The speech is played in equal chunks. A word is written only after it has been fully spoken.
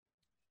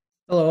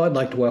Hello, I'd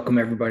like to welcome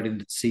everybody to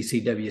the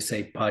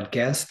CCWSA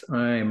podcast.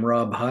 I am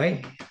Rob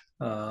High,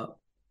 uh,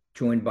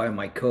 joined by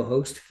my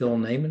co-host Phil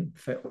Naiman.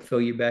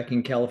 Phil, you back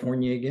in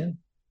California again?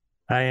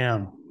 I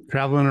am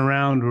traveling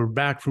around. We're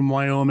back from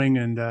Wyoming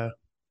and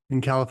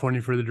in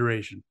California for the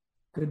duration.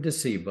 Good to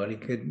see you, buddy.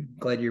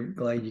 Glad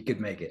you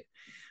could make it.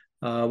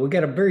 We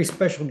got a very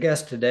special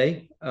guest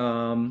today,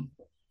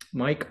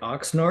 Mike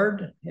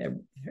Oxnard.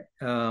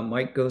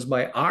 Mike goes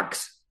by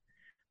Ox.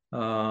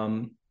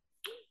 Um,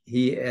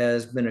 he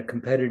has been a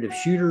competitive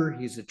shooter.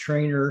 He's a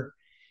trainer.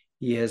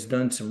 He has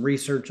done some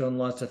research on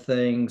lots of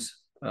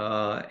things,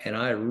 and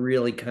I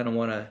really kind of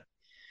want to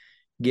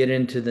get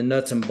into the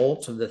nuts and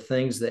bolts of the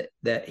things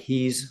that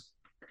he's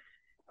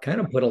kind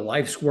of put a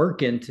life's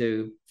work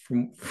into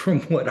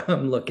from what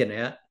I'm looking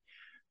at.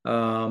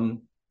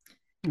 Um,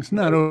 It's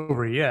not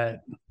over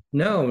yet.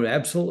 no,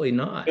 absolutely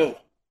not. No,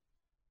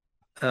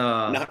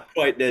 Uh, not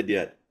quite dead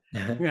yet.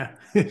 Yeah,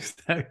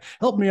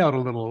 help me out a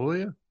little, will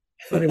you?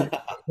 but it's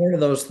one of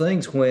those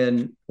things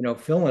when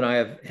Phil and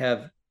I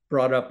have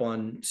brought up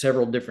on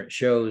several different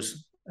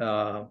shows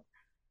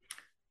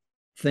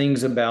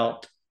things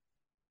about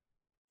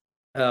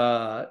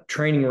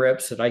training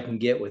reps that I can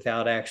get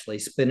without actually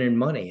spending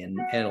money, and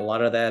a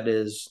lot of that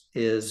is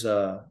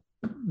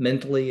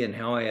mentally and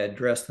how I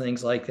address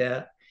things like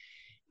that.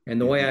 And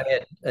the way I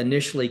had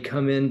initially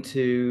come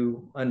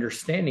into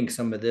understanding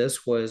some of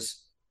this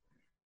was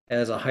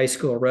as a high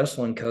school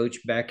wrestling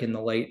coach back in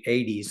the late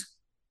 80s,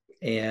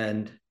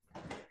 and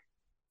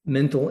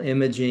mental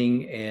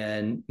imaging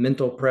and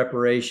mental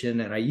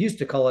preparation. And I used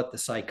to call it the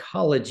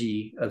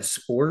psychology of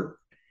sport,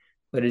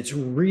 but it's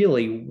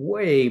really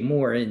way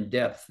more in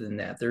depth than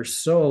that. There's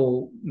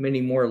so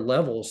many more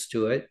levels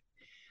to it.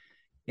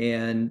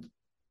 And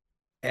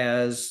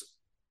as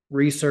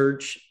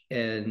research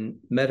and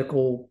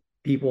medical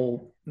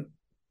people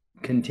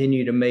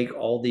continue to make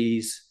all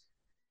these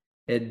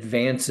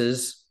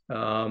advances,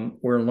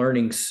 we're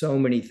learning so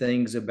many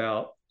things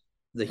about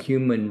the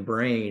human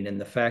brain and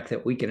the fact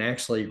that we can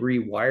actually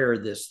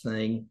rewire this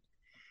thing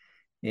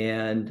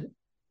and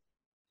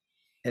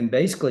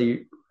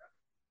basically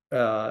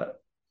uh,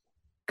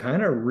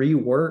 kind of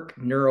rework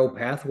neural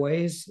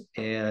pathways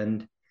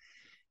and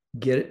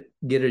get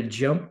a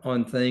jump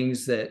on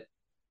things that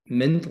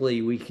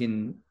mentally we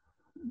can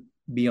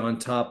be on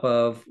top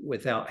of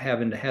without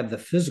having to have the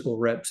physical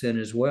reps in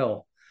as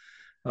well.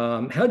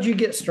 How'd you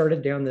get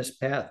started down this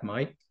path,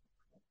 Mike?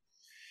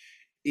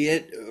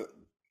 It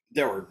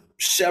There were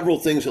several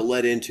things that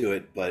led into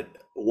it, but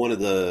one of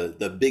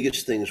the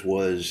biggest things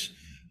was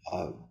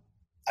uh,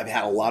 I've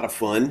had a lot of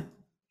fun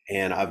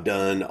and I've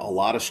done a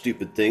lot of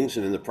stupid things,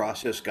 and in the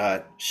process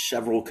got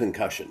several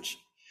concussions,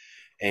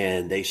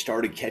 and they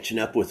started catching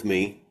up with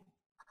me,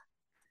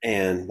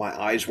 and my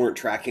eyes weren't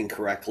tracking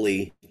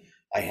correctly.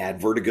 I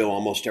had vertigo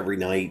almost every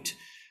night.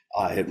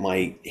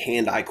 My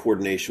hand-eye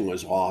coordination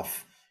was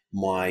off.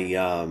 My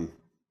uh,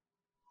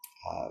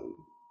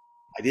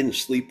 I didn't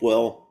sleep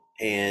well,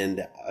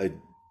 and I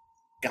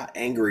got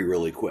angry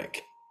really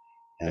quick.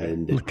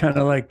 And Kind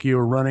of like you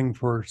were running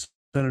for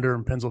senator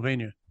in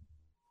Pennsylvania.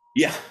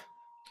 yeah,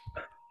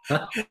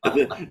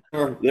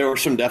 there were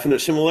some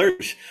definite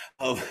similarities.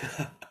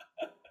 Of,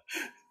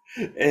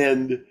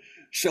 and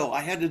so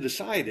I had to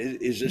decide,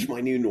 is this my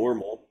new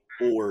normal,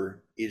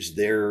 or is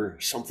there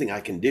something I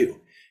can do?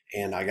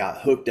 And I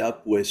got hooked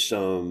up with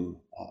some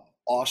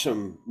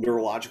awesome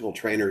neurological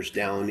trainers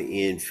down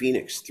in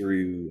Phoenix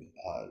through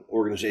an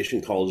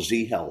organization called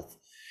Z Health.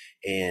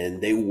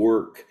 And they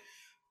work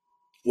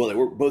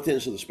both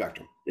ends of the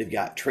spectrum. They've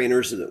got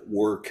trainers that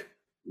work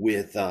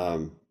with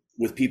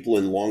people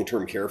in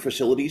long-term care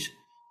facilities,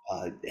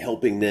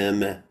 helping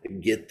them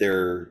get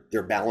their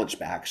balance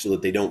back so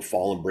that they don't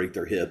fall and break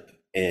their hip.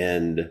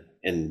 And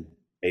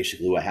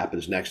basically, what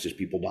happens next is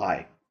people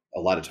die a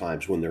lot of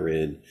times when they're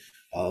in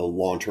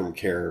long-term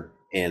care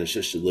and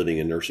assisted living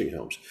and nursing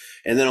homes.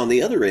 And then on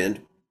the other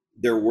end,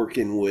 they're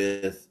working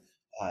with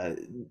uh,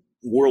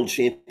 world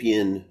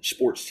champion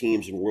sports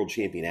teams and world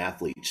champion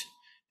athletes,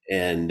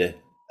 and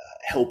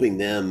helping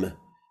them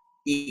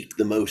eke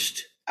the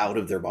most out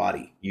of their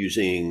body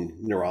using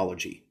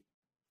neurology.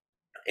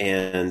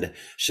 And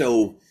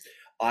so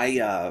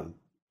I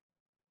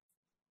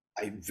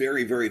I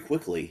very very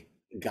quickly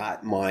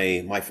got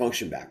my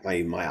function back.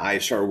 My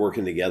eyes started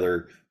working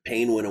together.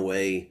 Pain went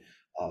away.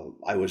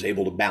 I was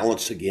able to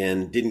balance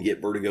again. Didn't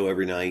get vertigo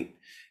every night,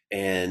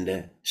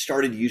 and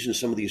started using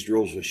some of these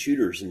drills with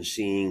shooters and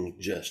seeing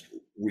just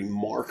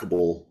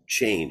remarkable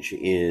change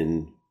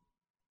in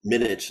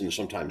minutes and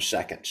sometimes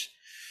seconds.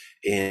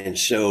 And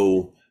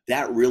so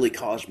that really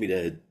caused me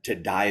to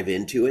dive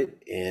into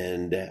it,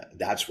 and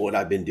that's what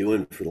I've been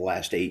doing for the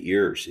last 8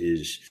 years,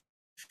 is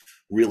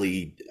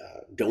really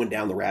going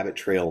down the rabbit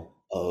trail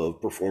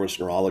of performance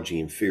neurology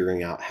and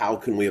figuring out how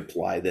can we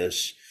apply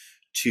this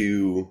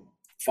to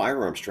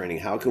firearms training.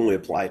 How can we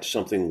apply it to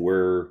something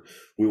where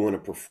we want to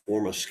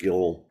perform a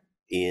skill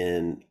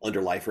in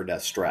under life or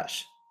death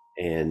stress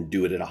and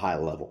do it at a high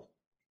level.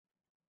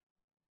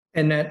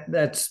 And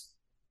that's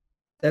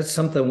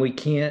something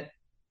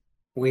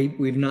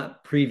we've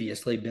not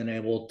previously been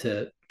able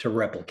to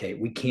replicate.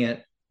 We can't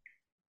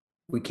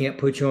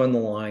put you on the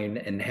line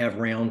and have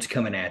rounds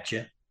coming at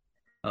you.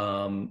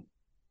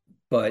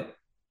 But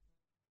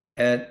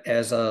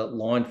as a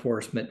law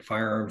enforcement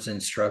firearms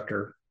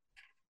instructor,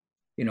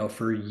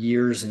 for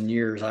years and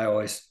years, I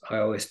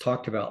always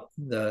talked about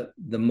the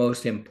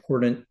most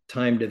important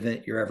timed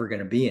event you're ever going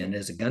to be in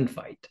is a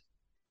gunfight.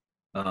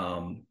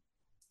 And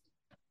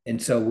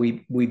so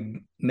we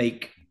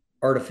make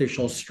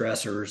artificial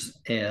stressors,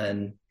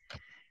 and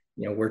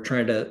we're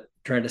trying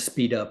to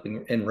speed up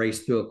and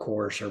race through a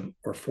course,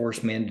 or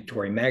force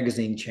mandatory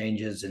magazine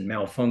changes and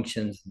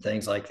malfunctions and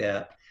things like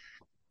that,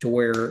 to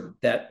where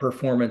that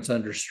performance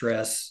under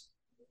stress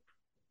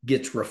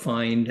gets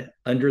refined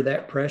under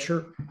that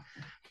pressure.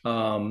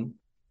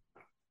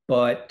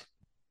 But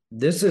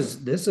this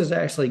is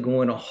actually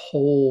going a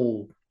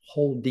whole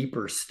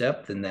deeper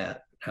step than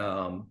that.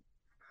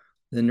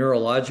 The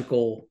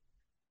neurological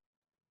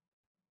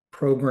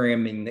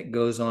programming that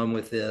goes on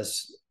with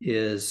this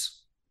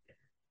is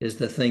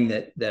the thing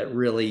that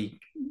really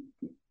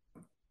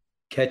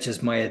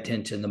catches my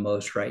attention the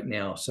most right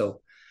now.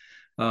 So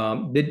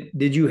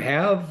did you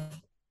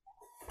have,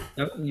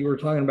 you were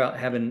talking about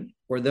having,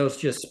 were those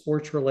just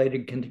sports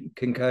related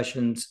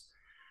concussions?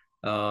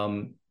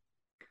 Because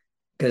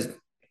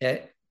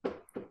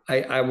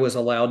I was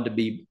allowed to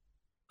be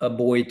a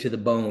boy to the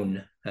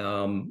bone.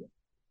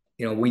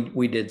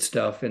 We did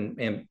stuff,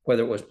 and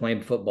whether it was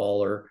playing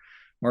football or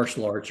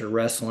martial arts or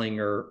wrestling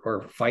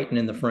or fighting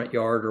in the front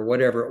yard or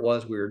whatever it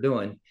was we were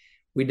doing,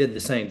 we did the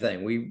same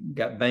thing. We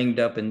got banged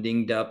up and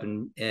dinged up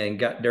and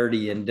got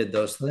dirty and did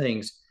those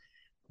things.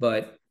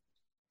 But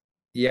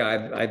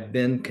yeah, I've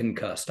been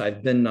concussed.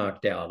 I've been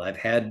knocked out. I've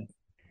had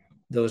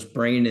those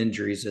brain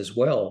injuries as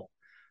well.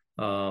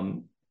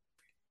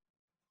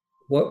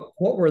 What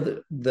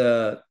were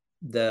the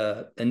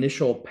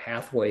initial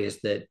pathways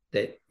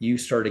that you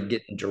started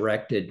getting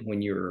directed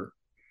when you were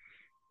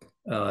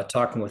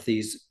talking with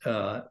these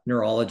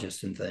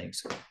neurologists and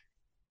things?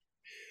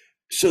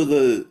 So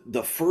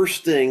the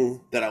first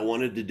thing that I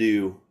wanted to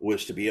do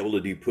was to be able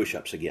to do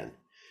push-ups again,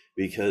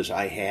 because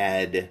I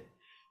had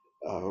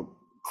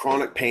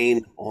chronic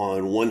pain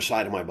on one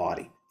side of my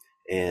body.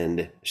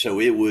 And so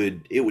it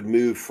would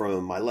move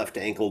from my left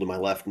ankle to my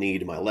left knee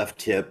to my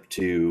left hip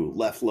to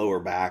left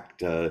lower back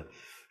to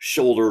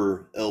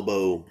shoulder,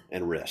 elbow,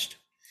 and wrist.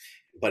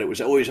 But it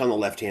was always on the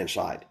left-hand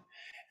side.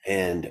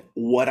 And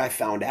what I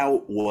found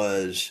out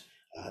was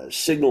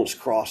signals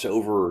cross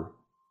over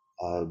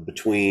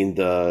between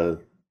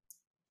the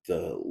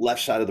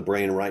left side of the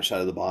brain and right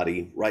side of the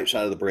body, right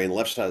side of the brain,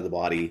 left side of the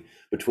body,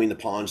 between the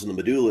pons and the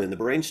medulla and the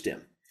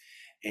brainstem.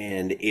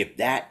 And if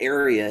that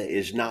area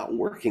is not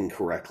working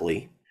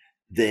correctly,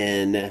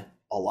 then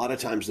a lot of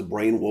times the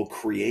brain will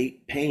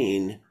create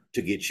pain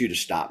to get you to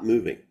stop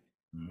moving.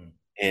 Mm-hmm.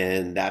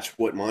 And that's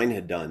what mine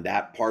had done.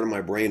 That part of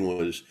my brain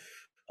was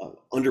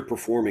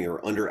underperforming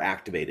or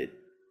underactivated.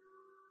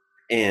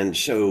 And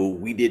so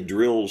we did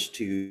drills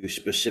to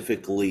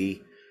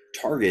specifically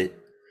target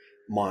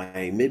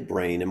my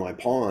midbrain and my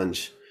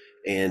pons.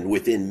 And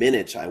within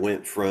minutes, I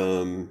went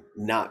from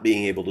not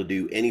being able to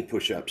do any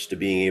push-ups to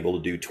being able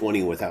to do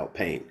 20 without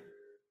pain.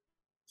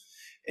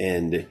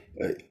 And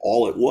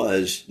all it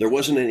was, there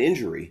wasn't an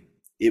injury.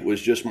 It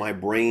was just my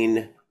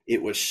brain.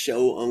 It was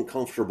so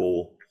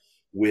uncomfortable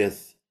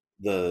with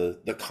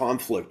the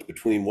conflict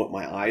between what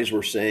my eyes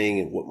were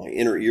saying and what my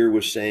inner ear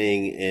was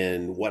saying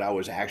and what I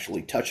was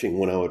actually touching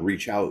when I would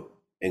reach out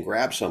and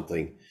grab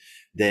something,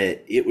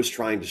 that it was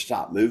trying to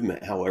stop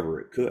movement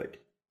however it could.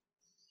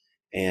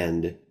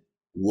 And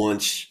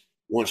once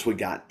we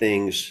got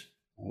things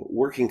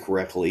working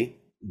correctly,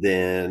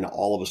 then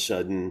all of a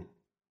sudden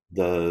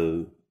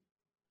the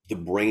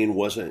brain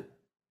wasn't,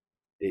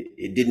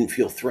 it didn't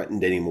feel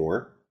threatened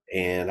anymore,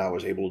 and I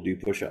was able to do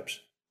push-ups.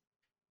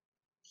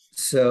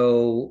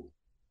 So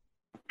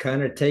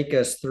kind of take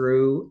us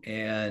through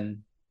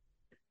and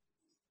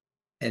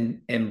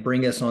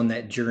bring us on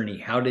that journey.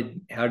 How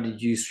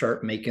did you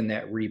start making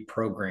that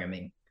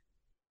reprogramming?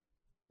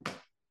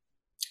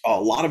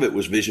 A lot of it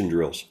was vision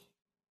drills.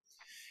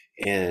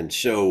 And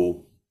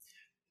so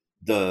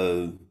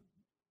the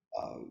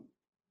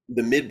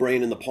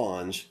midbrain and the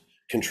pons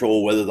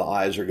control whether the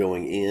eyes are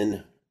going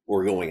in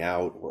or going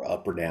out or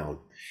up or down.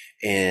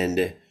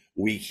 And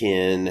we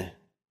can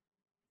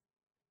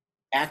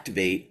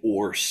activate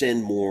or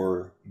send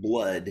more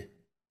blood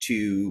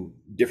to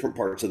different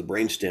parts of the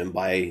brainstem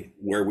by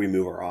where we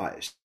move our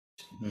eyes.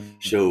 Mm-hmm.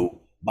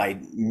 So by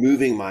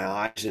moving my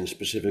eyes in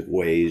specific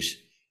ways,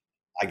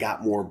 I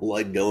got more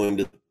blood going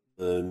to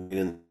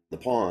the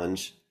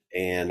pons,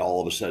 and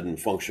all of a sudden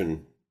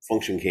function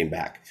came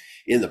back.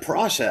 In the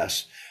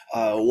process,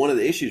 one of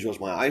the issues was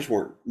my eyes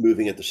weren't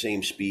moving at the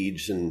same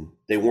speeds, and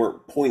they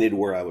weren't pointed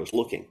where I was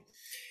looking.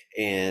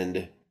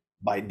 And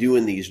by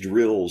doing these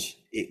drills,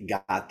 it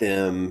got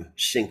them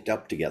synced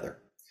up together.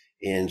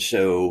 And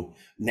so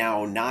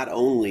now not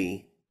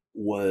only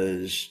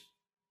was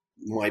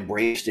my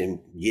brainstem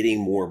getting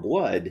more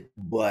blood,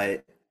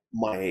 but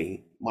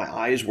my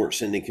eyes weren't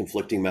sending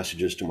conflicting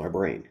messages to my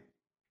brain.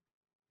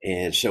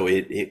 And so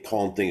it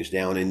calmed things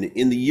down. And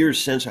in the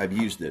years since, I've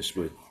used this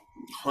with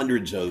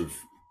hundreds of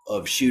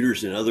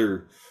shooters and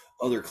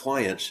other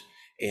clients,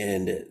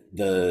 and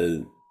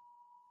the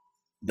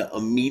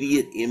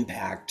immediate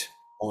impact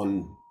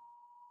on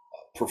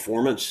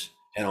performance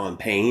and on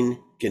pain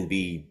can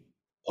be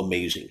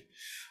amazing.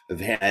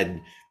 I've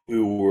had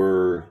who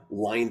were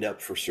lined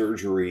up for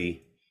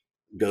surgery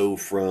go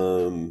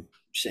from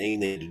saying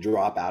they had to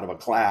drop out of a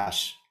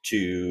class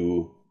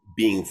to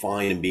being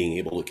fine and being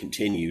able to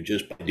continue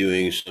just by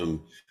doing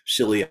some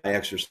silly eye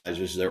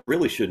exercises that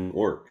really shouldn't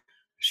work,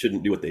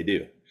 shouldn't do what they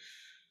do.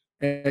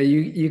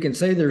 You can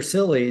say they're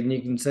silly and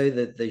you can say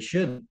that they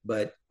shouldn't,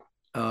 but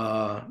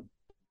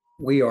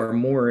we are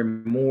more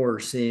and more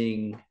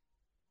seeing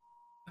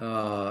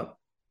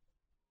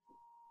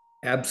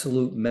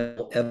absolute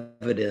medical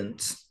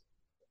evidence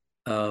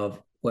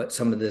of what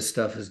some of this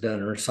stuff has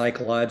done, or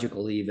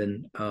psychological,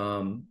 even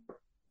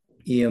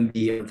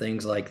EMD and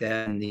things like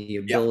that, and the Yeah.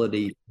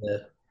 ability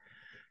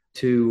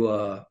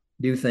to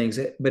do things.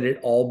 But it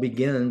all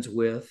begins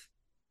with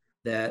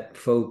that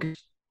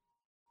focus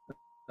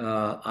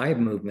eye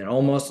movement,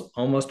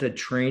 almost a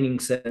training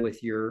set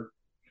with your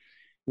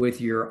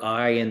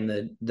eye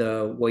and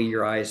the way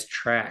your eyes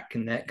track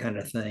and that kind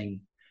of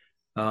thing.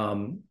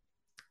 Um,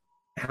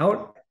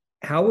 how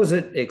how was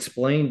it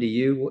explained to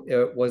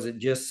you? Was it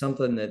just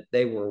something that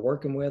they were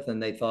working with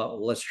and they thought,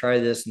 well, let's try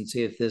this and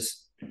see if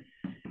this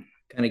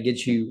kind of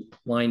gets you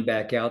lined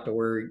back out to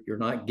where you're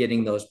not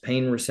getting those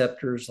pain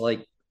receptors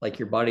like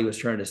your body was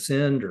trying to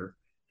send? Or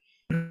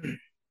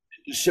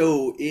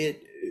So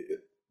it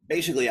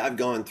basically, I've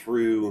gone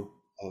through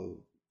a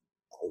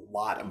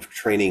lot of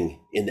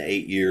training in the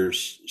 8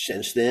 years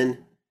since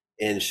then.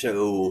 And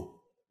so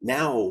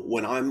now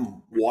when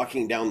I'm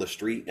walking down the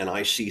street and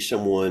I see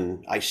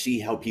someone, I see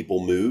how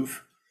people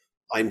move,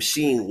 I'm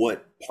seeing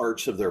what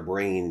parts of their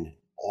brain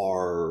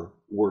are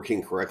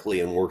working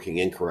correctly and working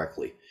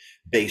incorrectly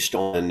based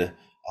on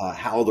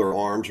how their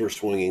arms are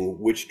swinging,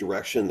 which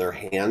direction their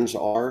hands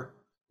are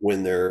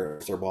when they're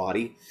their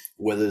body,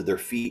 whether their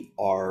feet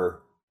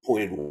are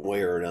pointed one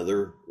way or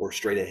another or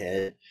straight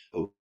ahead,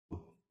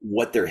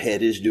 what their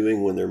head is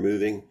doing when they're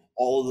moving.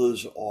 All of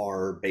those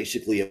are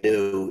basically a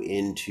window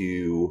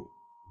into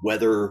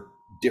whether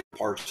different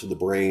parts of the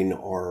brain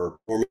are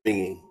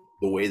performing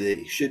the way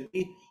they should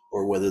be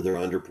or whether they're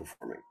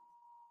underperforming.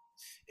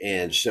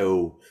 And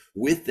so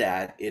with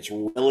that, it's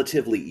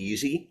relatively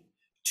easy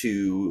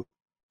to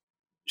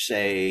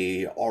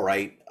say, all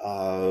right,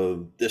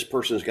 this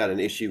person's got an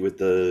issue with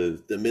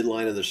the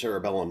midline of the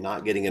cerebellum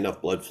not getting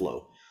enough blood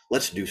flow.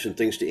 Let's do some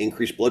things to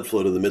increase blood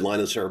flow to the midline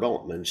of the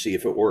cerebellum and see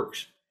if it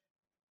works.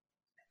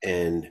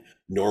 And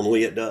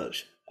normally it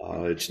does.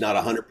 It's not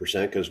 100%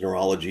 because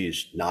neurology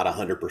is not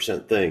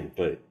 100% thing,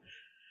 but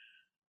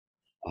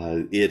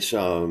it's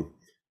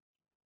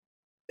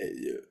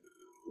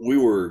we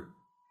were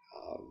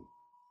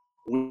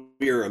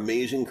we are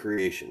amazing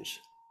creations,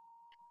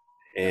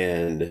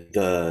 and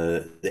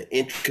the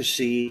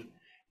intricacy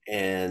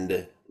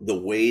and the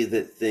way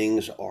that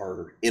things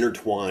are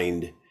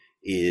intertwined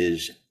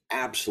is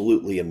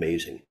absolutely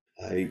amazing.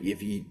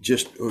 If you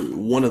just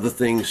one of the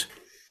things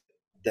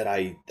that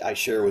I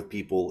share with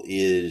people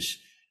is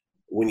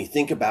when you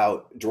think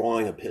about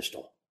drawing a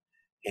pistol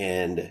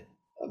and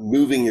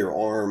moving your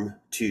arm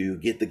to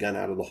get the gun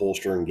out of the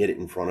holster and get it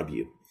in front of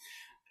you,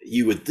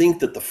 you would think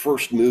that the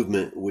first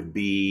movement would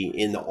be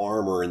in the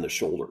arm or in the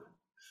shoulder.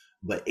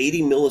 But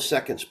 80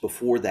 milliseconds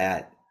before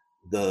that,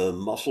 the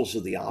muscles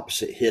of the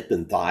opposite hip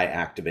and thigh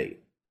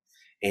activate.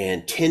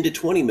 And 10 to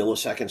 20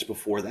 milliseconds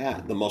before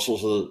that, the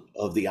muscles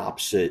of the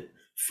opposite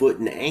foot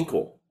and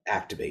ankle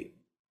activate.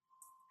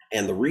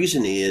 And the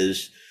reason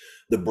is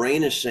the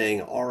brain is saying,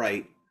 all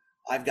right,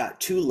 I've got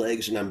two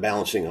legs and I'm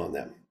balancing on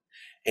them.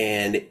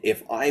 And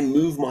if I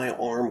move my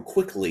arm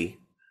quickly,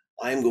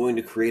 I'm going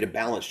to create a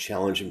balance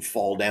challenge and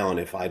fall down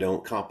if I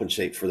don't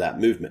compensate for that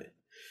movement.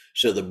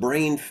 So the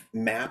brain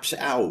maps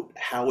out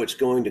how it's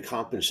going to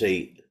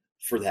compensate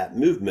for that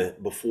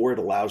movement before it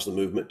allows the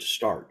movement to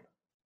start.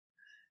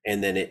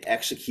 And then it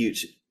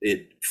executes,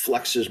 it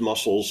flexes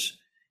muscles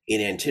in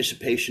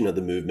anticipation of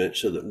the movement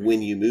so that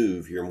when you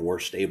move, you're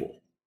more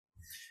stable.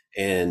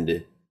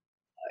 And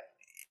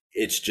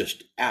it's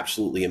just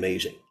absolutely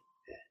amazing.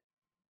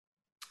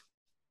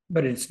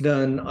 but it's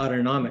done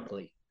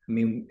autonomically. I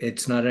mean,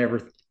 it's not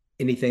ever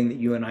anything that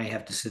you and I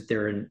have to sit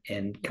there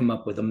and come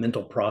up with a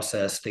mental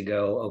process to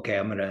go,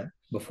 okay,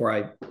 before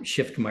I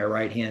shift my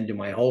right hand to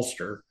my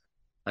holster,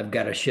 I've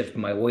got to shift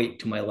my weight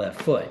to my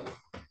left foot.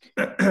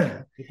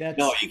 No,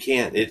 you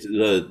can't. It's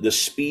the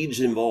speeds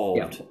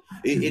involved.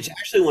 Yeah. It's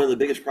actually one of the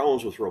biggest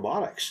problems with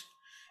robotics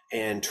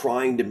and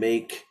trying to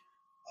make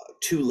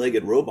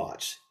two-legged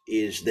robots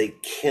is they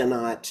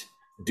cannot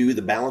do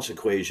the balance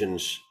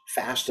equations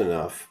fast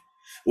enough.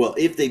 Well,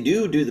 if they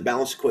do the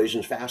balance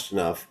equations fast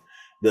enough,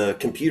 the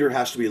computer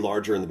has to be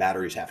larger and the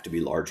batteries have to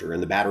be larger,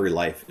 and the battery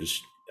life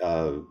is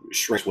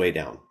shrinks way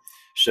down.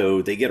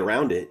 So they get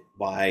around it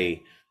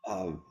by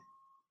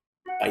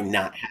by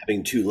not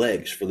having two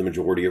legs for the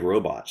majority of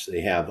robots.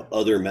 They have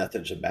other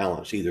methods of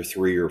balance, either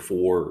three or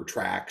four or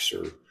tracks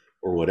or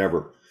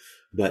whatever.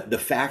 But the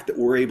fact that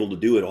we're able to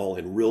do it all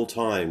in real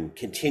time,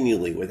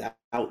 continually, without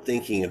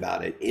thinking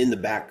about it in the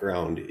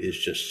background, is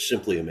just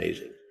simply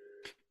amazing.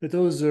 But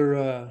those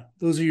are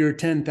your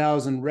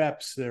 10,000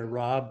 reps there,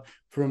 Rob,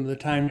 from the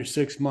time you're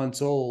 6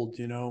 months old.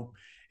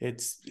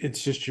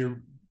 It's just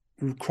you're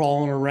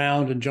crawling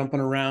around and jumping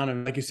around,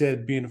 and like you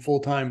said, being a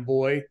full-time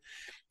boy,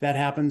 that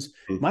happens.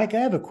 Mm. Mike, I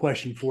have a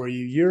question for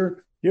you.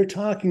 You're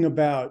talking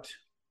about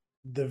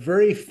the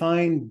very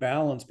fine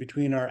balance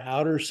between our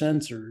outer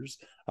sensors,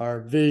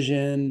 our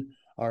vision,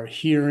 our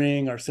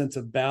hearing, our sense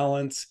of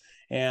balance,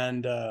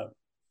 and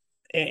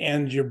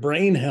your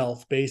brain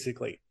health,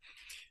 basically.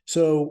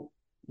 So,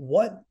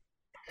 what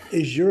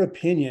is your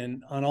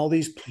opinion on all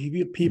these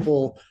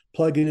people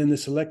plugging in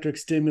this electric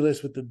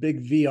stimulus with the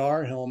big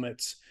VR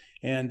helmets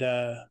and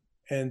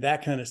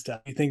that kind of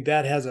stuff? You think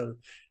that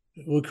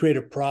will create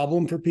a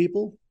problem for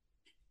people?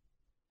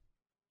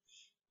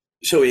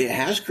 So it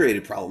has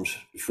created problems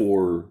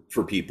for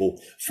people.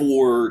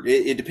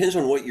 It depends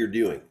on what you're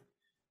doing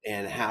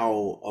and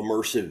how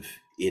immersive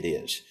it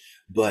is.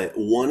 But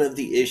one of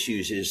the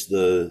issues is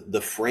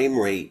the frame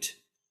rate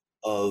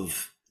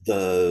of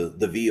the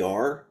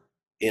VR.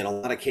 In a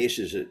lot of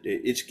cases,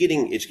 it's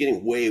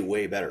getting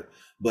way better,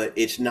 but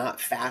it's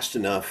not fast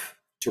enough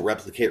to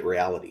replicate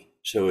reality.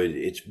 So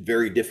it's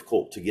very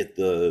difficult to get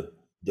the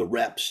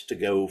reps to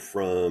go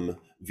from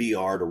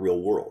VR to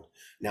real world.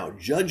 Now,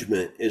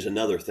 judgment is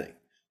another thing.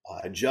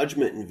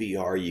 Judgment in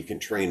VR you can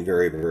train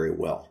very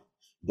well,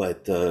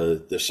 but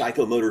the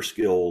psychomotor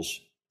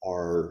skills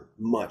are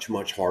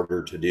much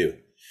harder to do.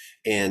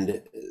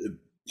 And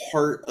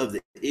part of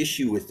the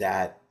issue with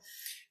that,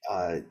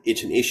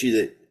 it's an issue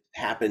that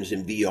happens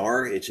in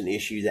VR. It's an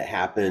issue that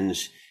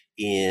happens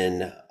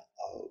in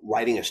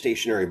riding a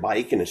stationary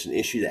bike, and it's an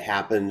issue that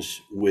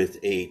happens with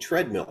a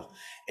treadmill.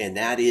 And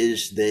that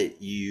is that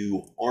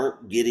you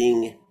aren't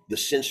getting the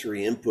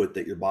sensory input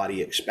that your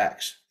body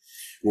expects.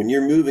 When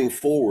you're moving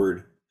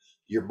forward,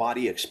 your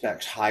body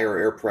expects higher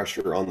air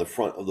pressure on the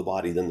front of the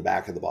body than the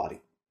back of the body,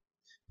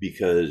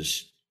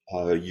 because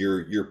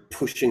you're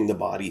pushing the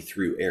body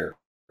through air,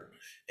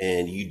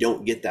 and you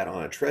don't get that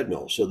on a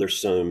treadmill. So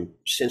there's some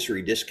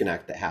sensory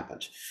disconnect that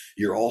happens.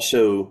 You're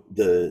also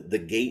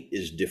the gait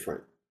is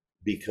different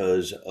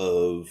because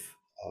of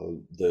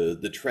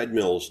the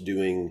treadmills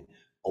doing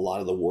a lot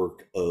of the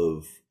work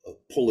of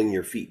pulling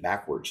your feet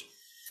backwards,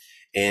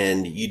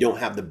 and you don't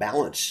have the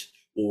balance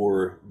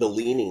or the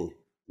leaning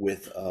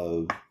with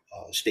a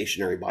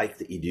stationary bike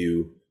that you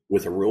do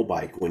with a real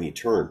bike when you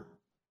turn.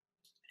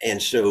 And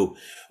so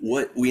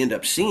what we end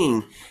up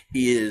seeing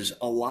is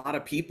a lot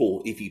of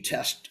people, if you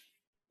test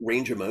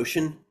range of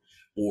motion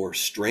or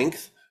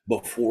strength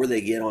before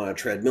they get on a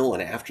treadmill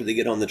and after they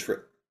get on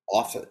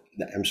after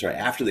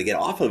they get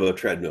off of a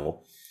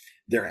treadmill,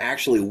 they're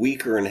actually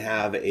weaker and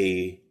have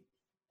a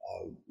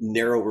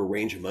narrower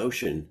range of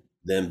motion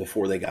than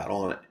before they got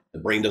on it. The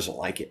brain doesn't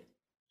like it.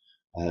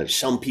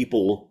 Some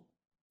people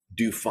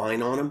do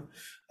fine on them,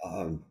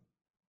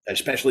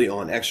 especially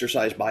on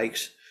exercise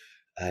bikes.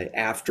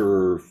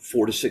 After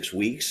 4 to 6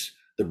 weeks,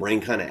 the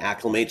brain kind of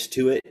acclimates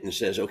to it and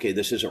says, okay,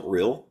 this isn't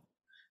real.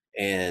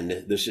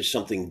 And this is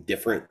something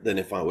different than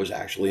if I was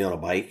actually on a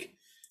bike,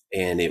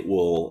 and it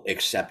will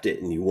accept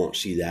it, and you won't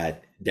see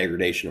that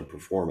degradation of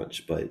performance.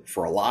 But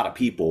for a lot of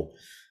people,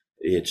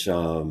 it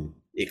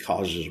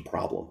causes a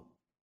problem.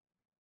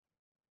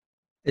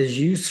 As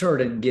you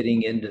started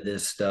getting into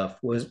this stuff,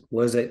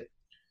 was it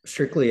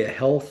strictly a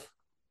health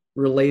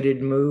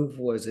related move?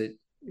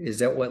 Is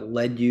that what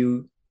led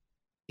you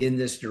in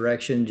this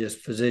direction? Just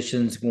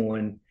physicians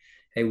going,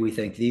 hey, we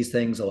think these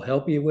things will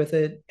help you with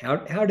it?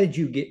 How did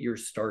you get your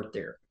start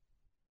there?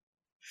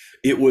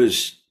 It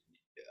was,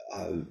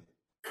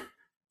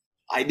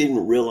 I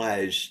didn't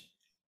realize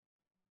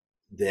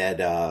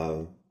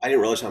how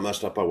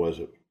messed up I was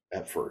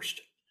at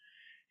first.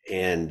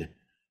 And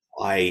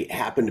I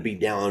happened to be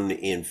down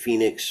in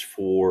Phoenix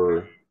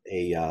for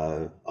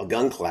a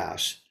gun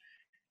class,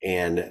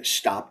 and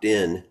stopped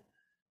in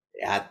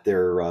at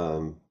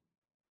their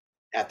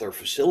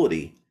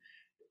facility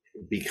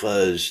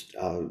because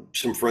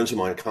some friends of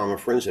mine, common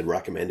friends, had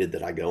recommended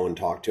that I go and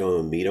talk to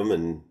them and meet them,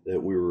 and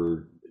that we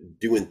were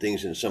doing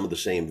things in some of the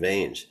same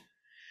veins.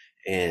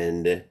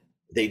 And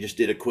they just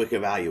did a quick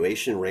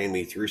evaluation, ran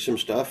me through some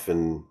stuff,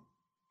 and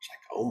it's like,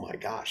 oh my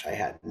gosh, I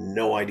had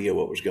no idea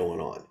what was going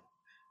on.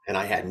 And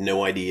I had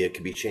no idea it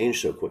could be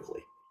changed so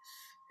quickly.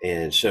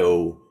 And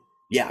so,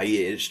 yeah,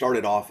 it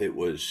started off, it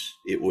was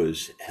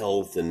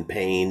health and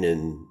pain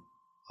and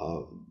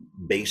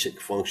basic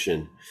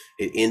function.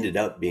 It ended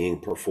up being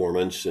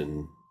performance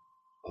and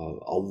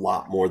a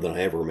lot more than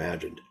I ever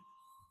imagined.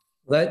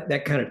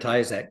 That kind of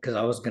ties that, because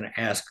I was going to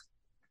ask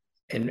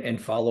and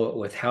follow it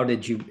with how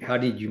did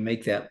you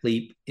make that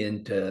leap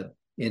into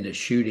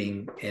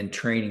shooting and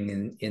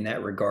training in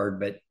that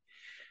regard? But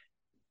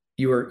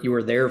you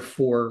were there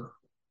for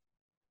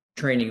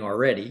training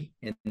already,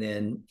 and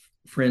then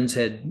friends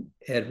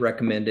had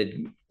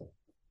recommended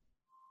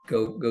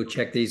go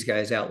check these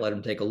guys out. Let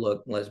them take a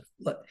look.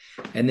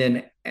 And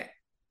then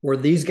were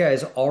these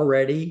guys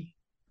already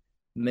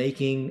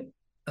making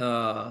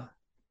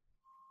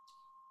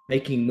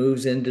making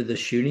moves into the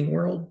shooting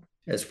world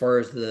as far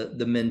as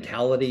the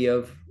mentality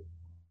of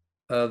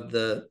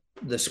the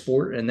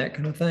sport and that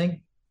kind of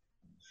thing?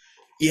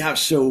 Yeah,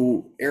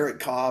 so Eric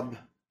Cobb,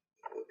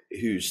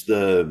 who's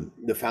the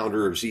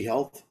founder of Z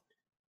Health,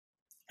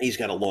 he's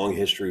got a long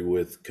history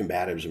with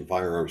combatives and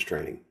firearms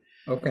training.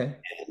 Okay.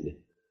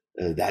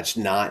 And that's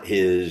not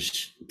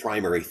his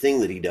primary thing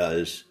that he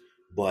does,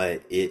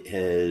 but it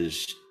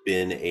has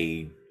been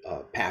a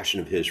passion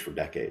of his for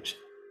decades.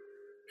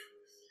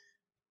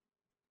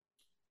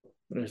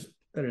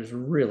 That is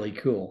really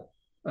cool.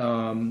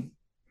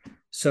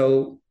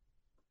 So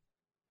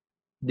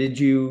did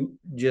you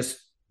just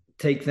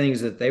take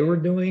things that they were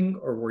doing,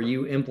 or were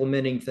you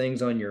implementing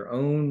things on your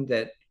own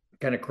that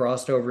kind of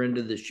crossed over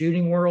into the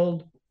shooting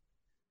world?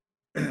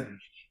 It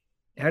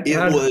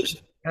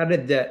was, How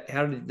did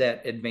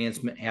that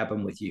advancement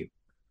happen with you?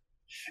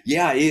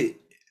 yeah, it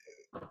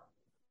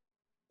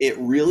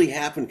really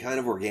happened kind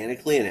of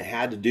organically, and it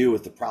had to do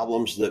with the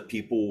problems that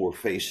people were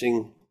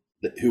facing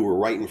who were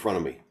right in front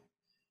of me,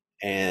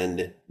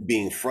 and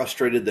being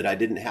frustrated that I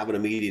didn't have an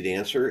immediate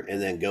answer, and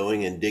then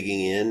going and digging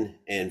in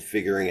and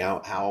figuring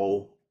out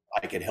how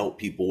I could help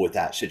people with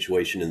that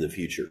situation in the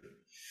future.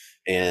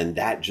 And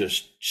that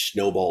just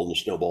snowballed and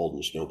snowballed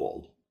and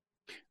snowballed.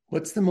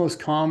 What's the most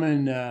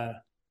common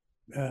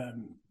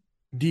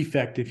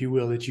defect, if you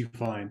will, that you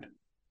find?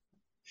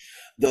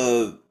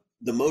 The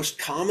most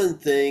common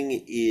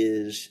thing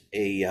is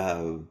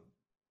I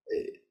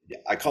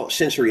call it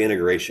sensory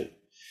integration.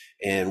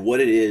 And what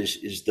it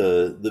is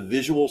the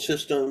visual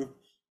system,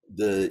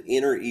 the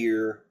inner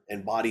ear,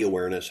 and body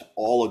awareness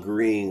all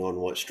agreeing on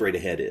what straight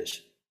ahead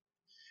is.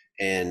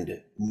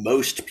 And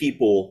most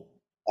people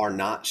are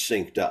not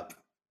synced up.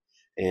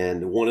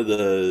 And one of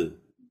the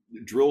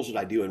drills that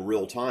I do in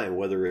real time,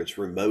 whether it's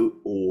remote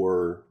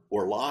or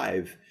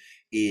live,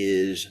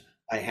 is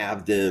I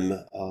have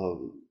them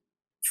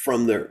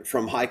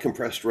from high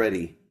compressed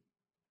ready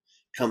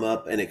come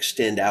up and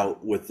extend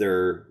out with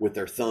their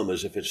thumb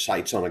as if it's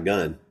sights on a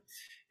gun,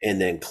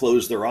 and then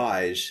close their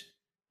eyes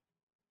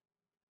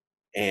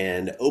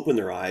and open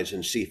their eyes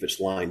and see if it's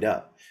lined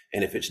up.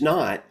 And if it's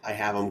not, I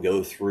have them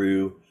go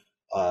through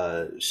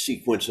a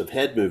sequence of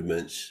head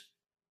movements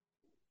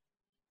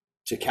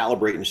to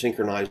calibrate and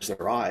synchronize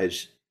their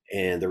eyes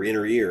and their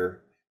inner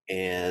ear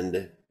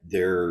and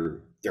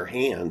their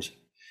hands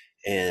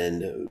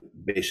and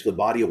basically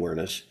body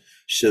awareness,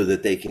 so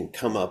that they can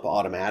come up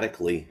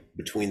automatically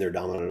between their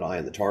dominant eye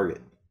and the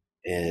target.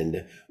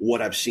 And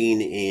what I've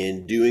seen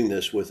in doing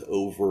this with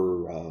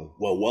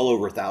well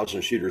over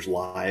 1,000 shooters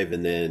live,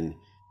 and then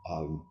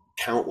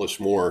countless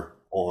more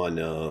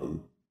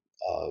on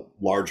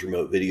large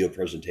remote video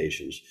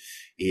presentations,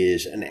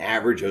 is an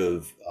average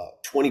of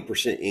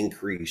 20%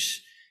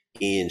 increase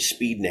in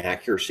speed and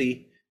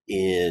accuracy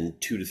in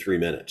 2 to 3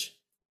 minutes.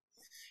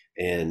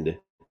 And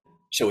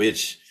so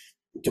it's,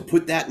 to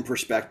put that in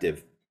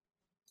perspective,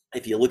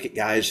 if you look at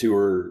guys who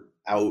are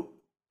out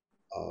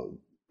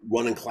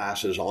running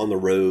classes on the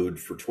road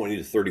for 20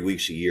 to 30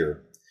 weeks a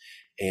year,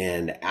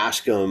 and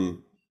ask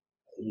them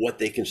what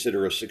they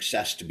consider a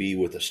success to be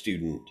with a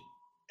student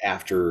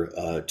after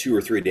a 2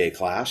 or 3 day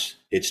class,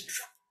 it's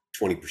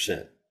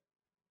 20%.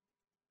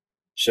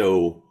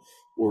 So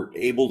we're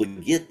able to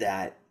get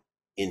that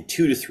in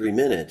 2 to 3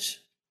 minutes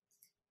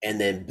and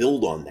then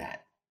build on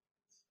that,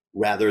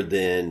 rather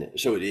than,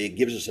 so it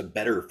gives us a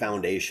better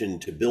foundation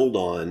to build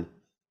on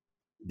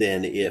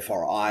than if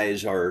our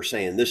eyes are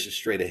saying this is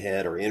straight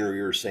ahead, our inner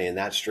ear is saying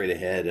that's straight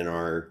ahead, and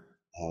our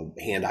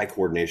hand-eye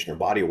coordination or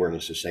body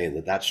awareness is saying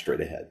that that's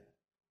straight ahead.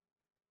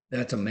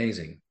 That's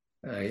amazing.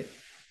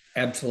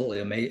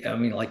 Absolutely amazing. I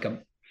mean,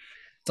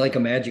 it's like a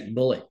magic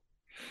bullet.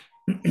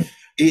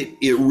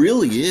 It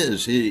really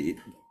is.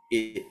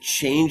 It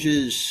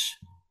changes.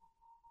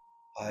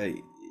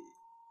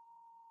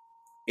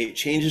 It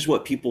changes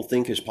what people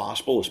think is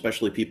possible,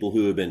 especially people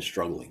who have been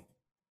struggling.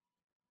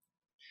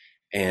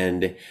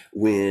 And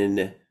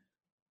when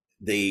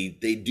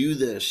they do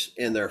this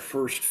in their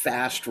first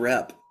fast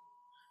rep,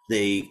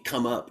 they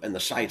come up and the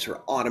sights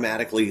are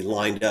automatically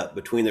lined up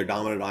between their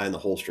dominant eye and the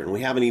holster. And we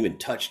haven't even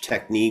touched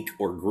technique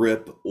or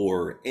grip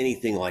or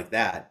anything like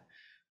that.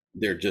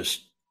 They're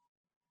just,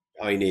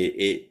 I mean,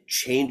 it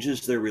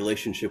changes their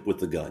relationship with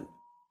the gun.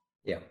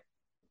 Yeah.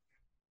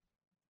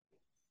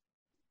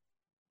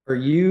 Are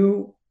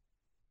you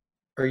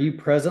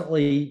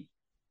presently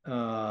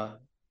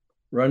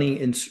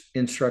running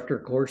instructor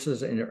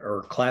courses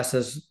or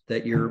classes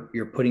that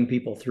you're putting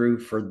people through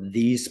for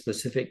these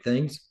specific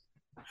things?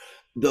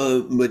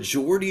 The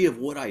majority of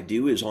what I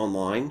do is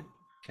online.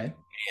 Okay.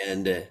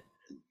 And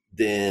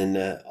then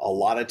a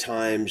lot of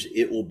times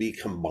it will be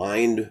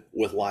combined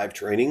with live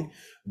training.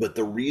 But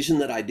the reason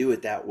that I do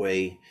it that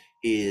way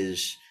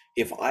is,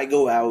 if I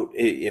go out,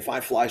 if I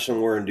fly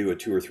somewhere and do a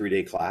 2 or 3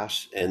 day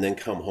class and then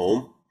come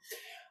home,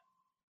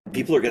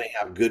 people are going to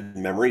have good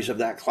memories of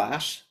that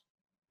class.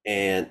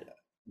 And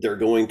they're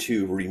going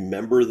to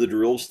remember the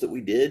drills that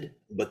we did,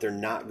 but they're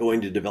not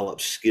going to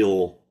develop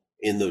skill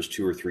in those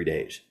 2 or 3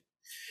 days.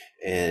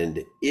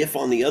 And if,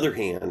 on the other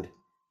hand,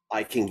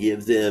 I can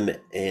give them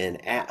an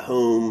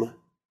at-home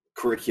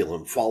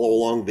curriculum, follow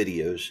along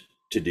videos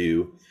to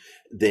do,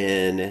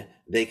 then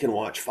they can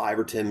watch 5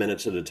 or 10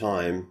 minutes at a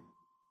time,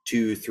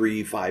 2,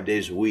 3, 5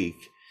 days a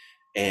week.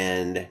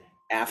 And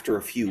after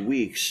a few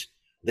weeks,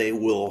 they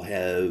will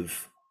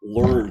have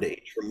learned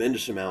a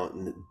tremendous amount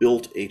and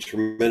built a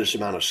tremendous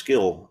amount of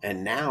skill.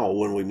 And now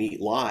when we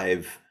meet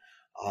live,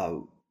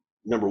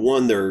 number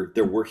one,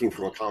 they're working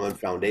from a common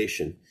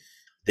foundation.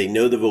 They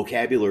know the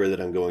vocabulary that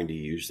I'm going to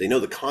use. They know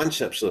the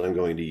concepts that I'm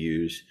going to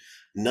use.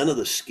 None of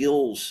the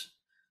skills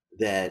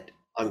that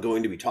I'm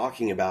going to be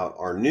talking about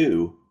are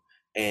new,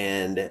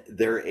 and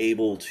they're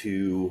able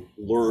to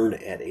learn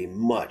at a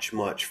much,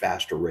 much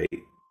faster rate.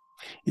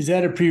 Is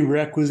that a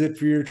prerequisite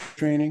for your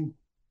training?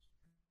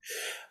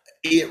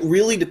 It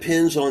really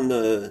depends on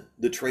the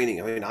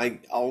training. I mean,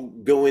 I'll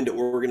go into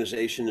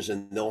organizations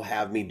and they'll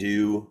have me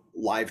do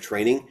live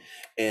training,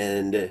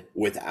 and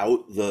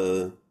without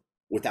the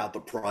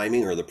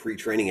priming or the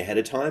pre-training ahead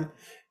of time,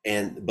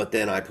 but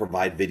then I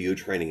provide video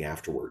training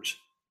afterwards.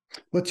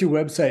 What's your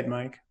website,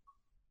 Mike?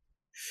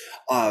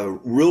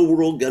 Real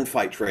World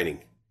Gunfight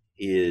Training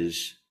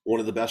is one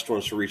of the best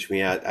ones to reach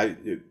me at.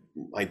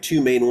 My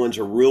two main ones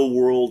are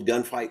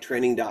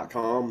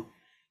realworldgunfighttraining.com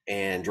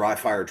and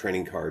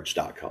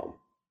dryfiretrainingcards.com.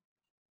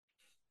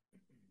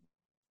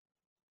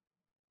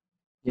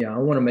 Yeah, I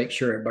want to make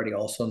sure everybody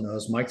also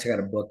knows Mike's got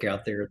a book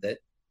out there that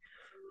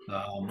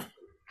I'm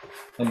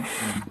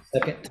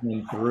second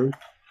time through.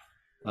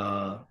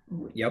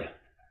 Yep,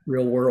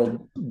 Real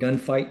World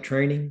Gunfight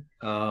Training.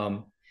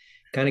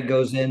 Kind of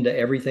goes into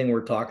everything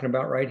we're talking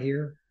about right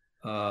here.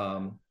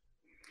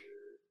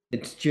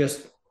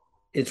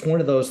 It's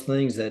one of those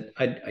things that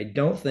I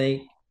don't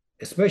think,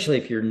 especially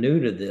if you're new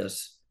to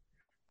this,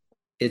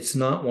 it's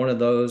not one of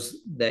those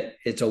that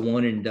it's a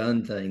one and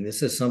done thing.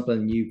 This is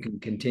something you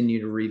can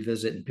continue to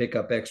revisit and pick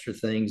up extra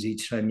things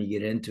each time you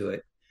get into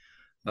it.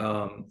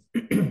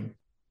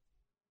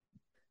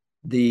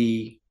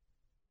 The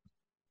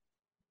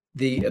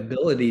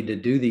ability to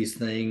do these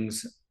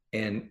things,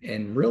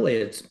 and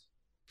really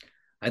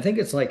I think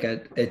it's like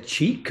a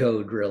cheat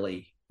code,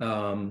 really.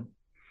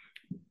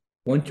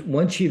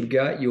 Once you've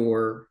got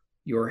your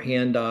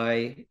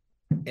hand-eye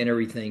and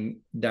everything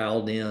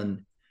dialed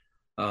in,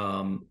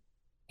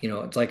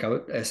 it's like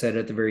I said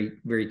at the very,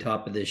 very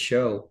top of this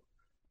show,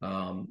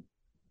 the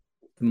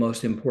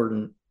most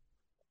important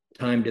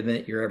timed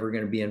event you're ever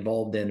going to be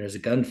involved in is a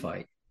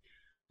gunfight.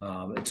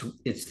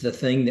 It's the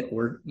thing that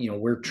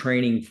we're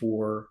training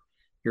for,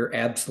 your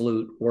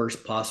absolute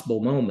worst possible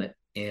moment.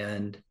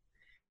 And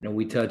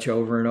we touch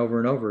over and over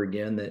and over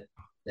again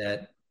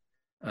that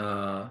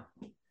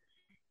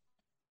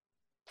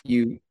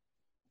you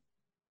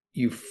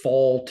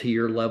fall to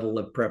your level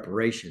of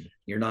preparation.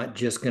 You're not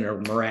just going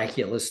to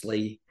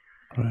miraculously,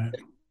 right,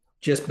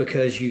 just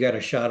because you got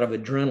a shot of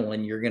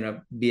adrenaline, you're going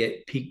to be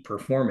at peak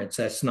performance.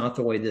 That's not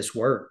the way this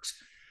works.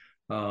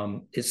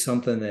 It's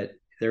something that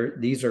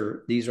these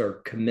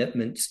are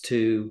commitments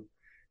to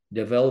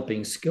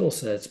developing skill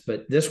sets,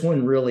 but this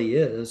one really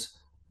is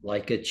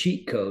like a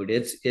cheat code.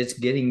 It's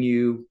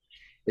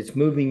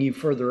moving you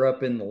further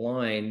up in the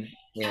line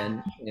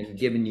and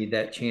giving you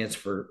that chance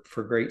for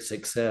great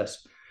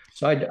success.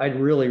 So I'd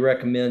really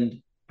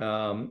recommend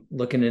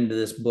looking into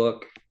this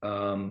book,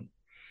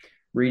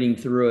 reading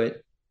through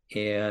it,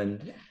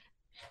 and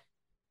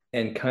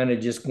kind of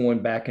just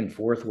going back and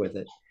forth with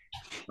it.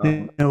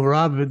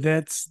 Rob, but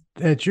that's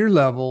at your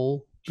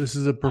level. This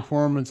is a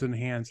performance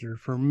enhancer.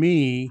 For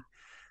me,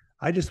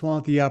 I just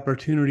want the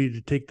opportunity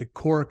to take the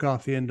cork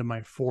off the end of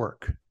my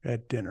fork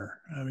at dinner.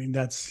 I mean,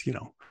 that's,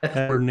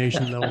 that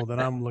coordination level that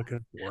I'm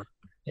looking for.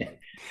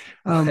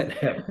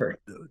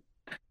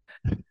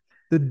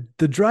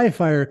 The dry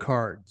fire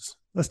cards.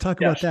 Let's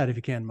talk about that if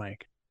you can,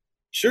 Mike.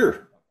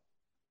 Sure.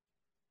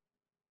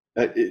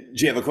 Do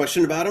you have a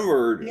question about them,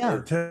 or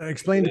to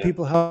explain to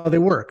people how they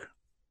work?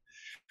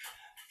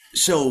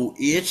 So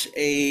it's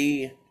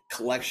a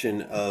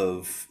collection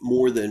of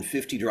more than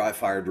 50 dry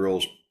fire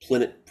drills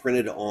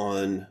printed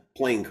on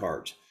playing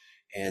cards.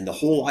 And the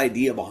whole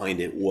idea behind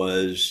it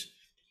was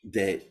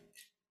that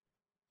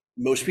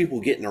most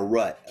people get in a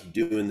rut of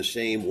doing the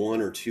same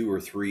 1 or 2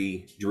 or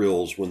 3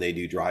 drills when they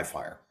do dry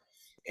fire.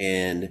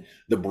 And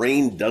the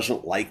brain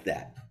doesn't like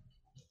that.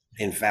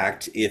 In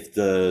fact, if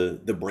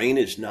the brain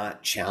is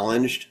not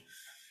challenged,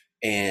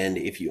 and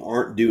if you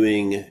aren't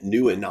doing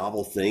new and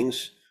novel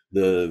things,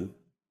 the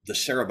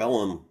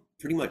cerebellum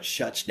pretty much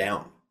shuts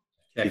down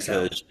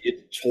because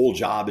its whole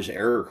job is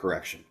error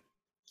correction.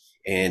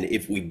 And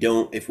if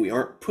we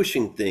aren't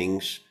pushing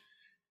things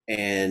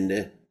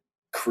and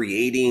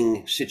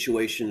creating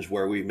situations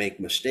where we make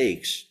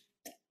mistakes,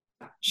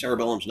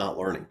 cerebellum's not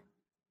learning.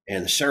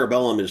 And the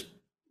cerebellum is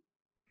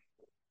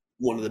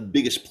one of the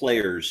biggest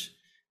players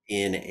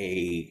in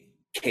a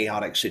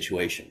chaotic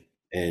situation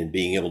and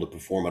being able to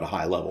perform at a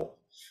high level.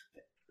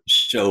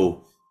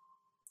 So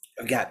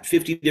I've got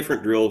 50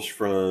 different drills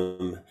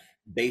from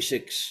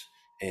basics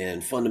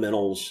and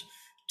fundamentals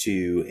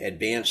to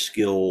advanced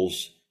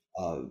skills,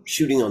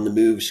 shooting on the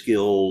move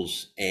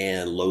skills,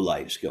 and low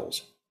light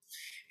skills.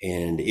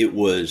 And it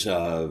was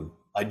a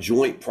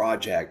joint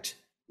project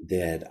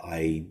that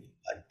I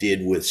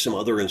did with some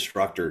other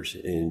instructors.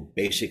 And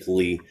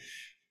basically,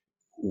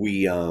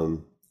 we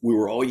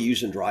were all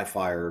using dry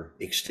fire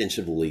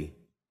extensively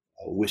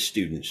with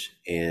students,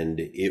 and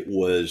it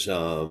was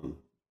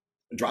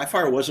dry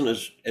fire wasn't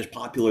as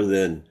popular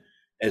then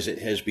as it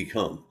has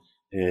become,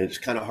 and it's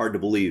kind of hard to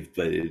believe,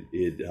 but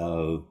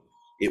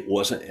it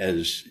wasn't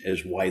as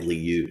widely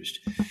used,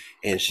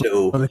 and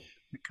so Well,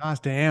 the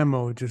cost of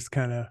ammo just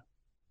kind of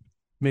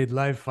made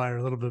live fire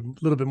a little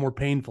bit more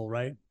painful,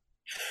 right?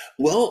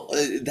 well,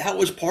 that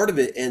was part of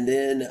it, and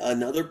then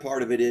another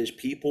part of it is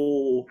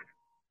people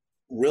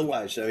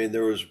realized. I mean,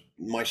 there was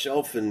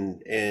myself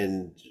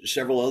and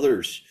several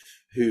others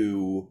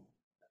who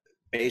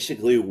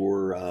basically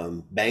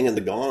were banging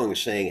the gong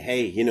saying,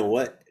 hey, you know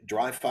what?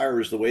 Dry fire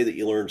is the way that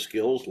you learn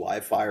skills.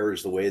 Live fire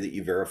is the way that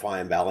you verify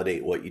and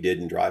validate what you did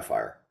in dry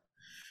fire.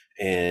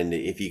 And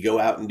if you go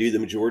out and do the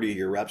majority of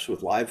your reps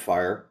with live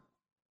fire,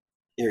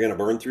 you're going to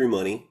burn through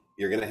money.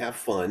 You're going to have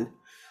fun.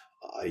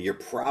 You're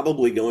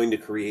probably going to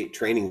create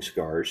training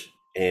scars,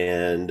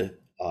 and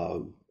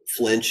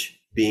flinch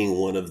being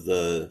one of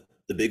the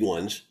big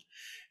ones.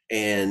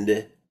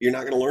 And you're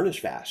not going to learn as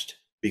fast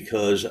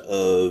because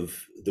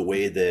of the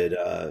way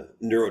that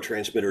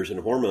neurotransmitters and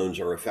hormones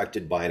are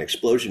affected by an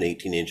explosion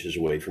 18 inches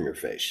away from your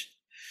face.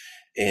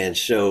 And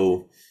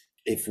so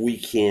if we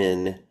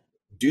can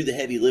do the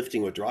heavy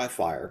lifting with dry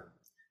fire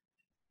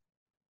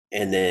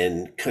and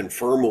then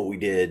confirm what we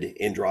did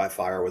in dry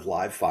fire with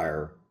live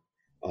fire,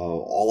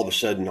 all of a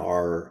sudden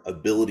our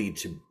ability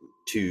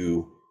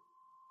to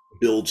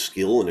build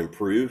skill and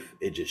improve,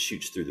 it just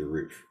shoots through the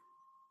roof.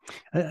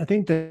 I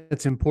think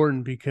that's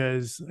important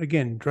because,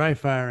 again, dry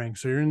firing.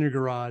 So you're in your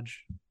garage.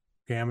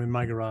 Okay, I'm in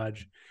my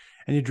garage,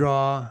 and you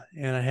draw,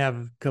 and I have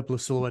a couple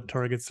of silhouette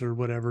targets or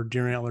whatever,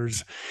 deer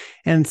antlers,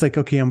 and it's like,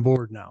 okay, I'm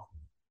bored now.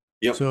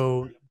 Yep.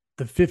 So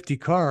the 50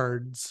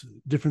 cards,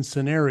 different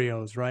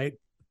scenarios, right?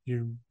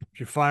 You're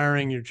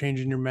firing, you're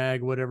changing your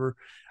mag, whatever.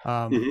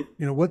 You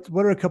know, what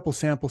are a couple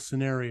sample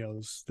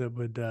scenarios that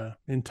would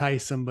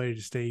entice somebody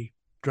to stay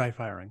dry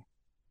firing?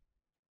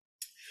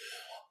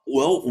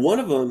 Well, one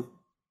of them,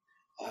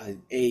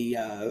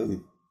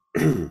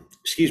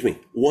 excuse me,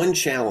 one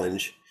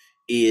challenge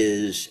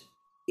is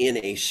in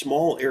a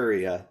small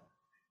area,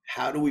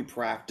 how do we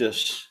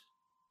practice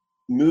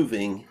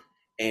moving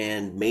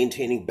and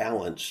maintaining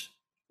balance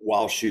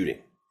while shooting?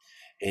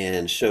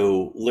 And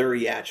so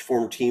Larry Yatch,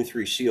 former Team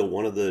 3 SEAL,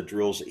 one of the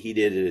drills that he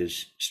did at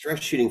his stress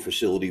shooting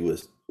facility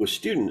with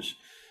students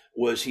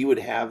was he would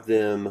have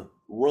them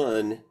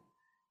run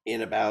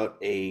in about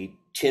a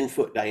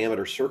 10-foot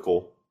diameter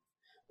circle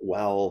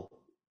while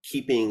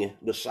keeping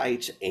the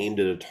sights aimed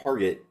at a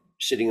target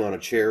sitting on a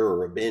chair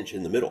or a bench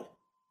in the middle.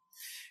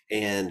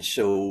 And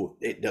so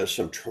it does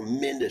some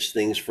tremendous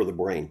things for the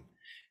brain,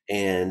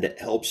 and it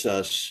helps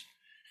us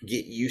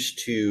get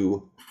used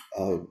to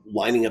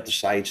lining up the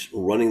sights,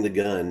 running the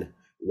gun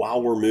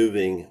while we're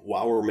moving,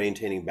 while we're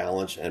maintaining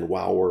balance, and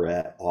while we're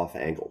at off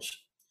angles.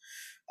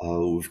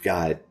 We've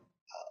got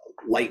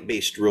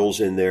light-based drills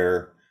in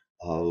there,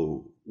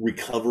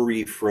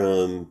 recovery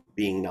from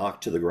being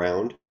knocked to the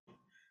ground.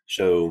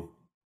 So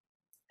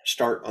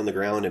start on the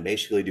ground and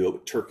basically do a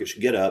Turkish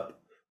get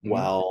up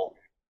while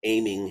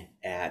aiming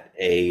at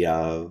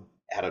a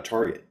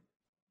target.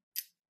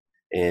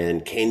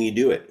 And can you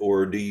do it,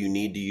 or do you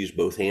need to use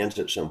both hands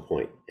at some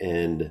point?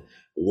 And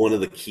one of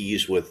the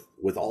keys with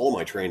all of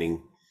my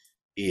training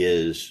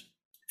is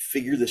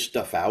figure this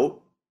stuff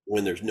out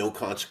when there's no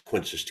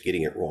consequences to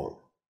getting it wrong,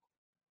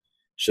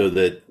 so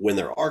that when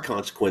there are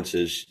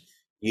consequences,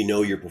 you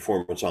know your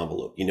performance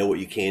envelope, you know what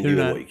you can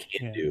do and what you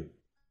can't do.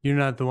 You're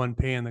not the one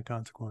paying the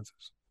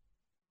consequences.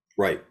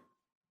 Right.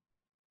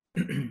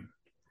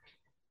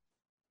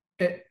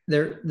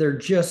 They're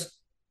just,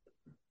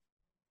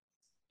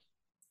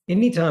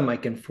 anytime I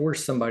can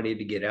force somebody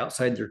to get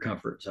outside their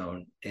comfort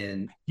zone,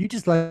 and you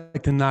just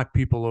like to knock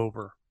people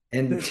over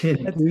and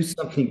do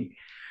something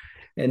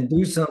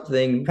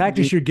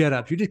practice your get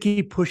ups. You just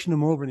keep pushing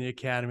them over in the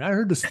academy. I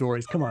heard the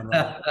stories. Come on,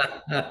 Rob.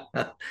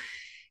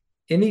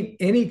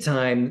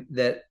 Anytime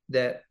that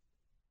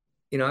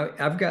you know,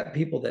 I've got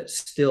people that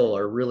still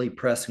are really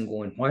pressing,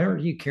 going, why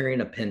aren't you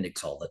carrying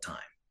appendix all the time?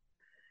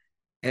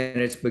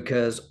 And it's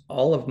because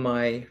all of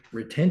my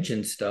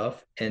retention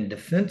stuff and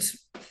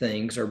defense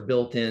things are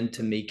built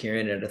into me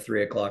carrying it at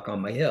 3 o'clock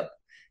on my hip.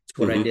 It's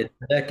what I did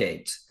for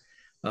decades.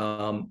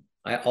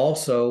 I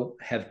also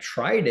have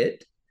tried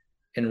it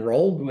and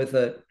rolled with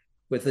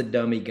a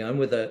dummy gun,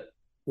 with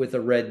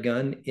a red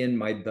gun in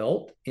my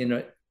belt in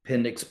an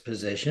appendix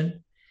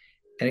position,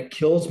 and it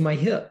kills my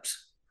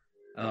hips.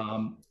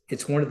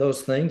 It's one of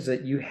those things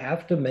that you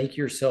have to make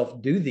yourself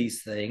do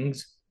these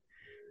things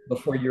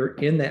before you're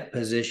in that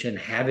position,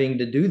 having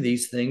to do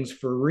these things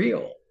for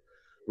real.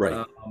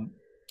 Right.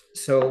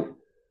 So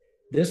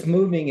this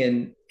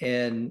moving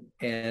and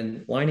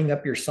lining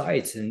up your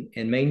sights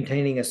and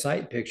maintaining a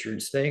sight picture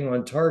and staying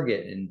on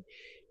target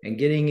and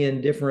getting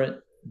in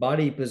different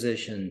body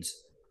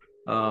positions.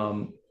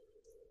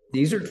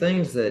 These are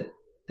things that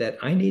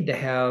I need to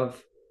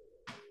have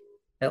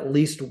at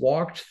least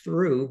walked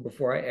through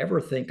before I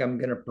ever think I'm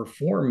going to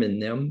perform in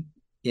them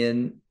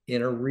in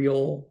a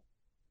real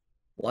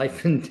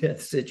life and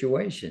death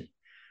situation.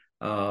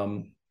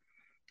 And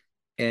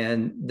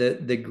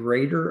the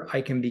greater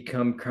I can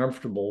become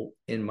comfortable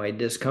in my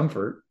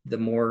discomfort, the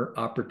more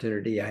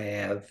opportunity I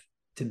have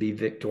to be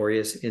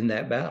victorious in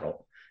that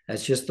battle.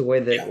 That's just the way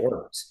that it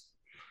works.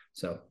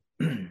 So,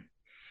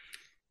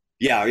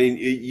 yeah, I mean,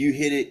 you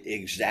hit it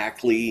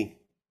exactly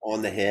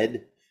on the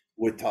head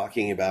with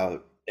talking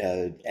about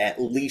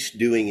at least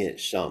doing it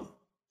some.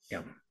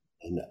 yeah.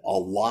 And a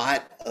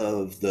lot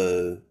of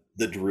the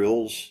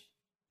drills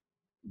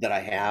that I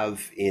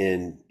have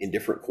in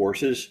different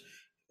courses,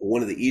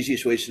 one of the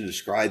easiest ways to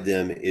describe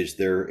them is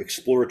they're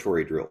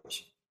exploratory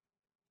drills.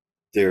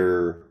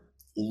 They're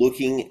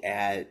looking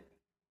at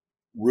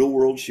real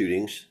world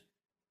shootings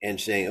and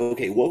saying,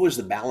 okay, what was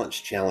the balance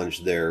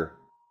challenge there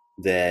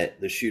that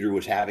the shooter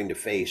was having to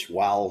face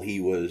while he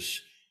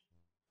was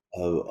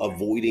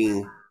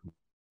avoiding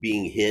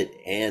being hit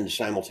and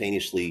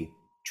simultaneously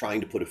trying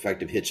to put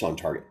effective hits on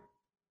target?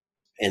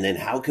 And then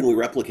how can we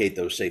replicate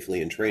those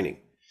safely in training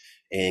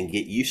and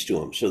get used to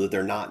them so that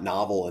they're not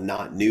novel and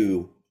not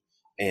new?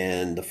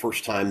 And the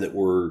first time that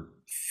we're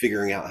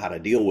figuring out how to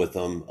deal with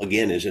them,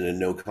 again, is in a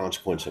no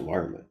consequence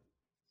environment.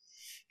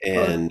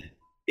 And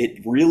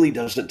it really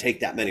doesn't take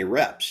that many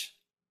reps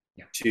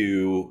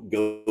to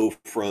go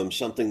from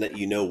something that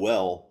you know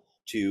well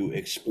to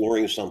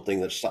exploring something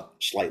that's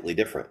slightly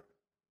different.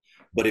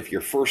 But if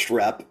your first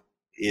rep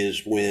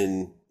is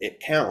when it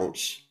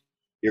counts,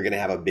 you're going to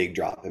have a big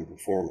drop in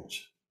performance.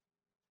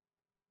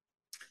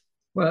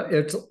 Well,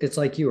 it's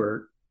like you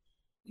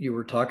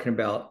were talking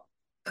about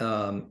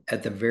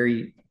at the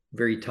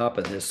very top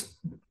of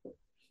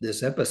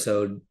this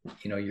episode.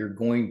 You know, you're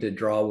going to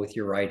draw with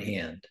your right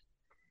hand,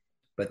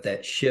 but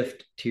that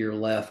shift to your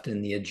left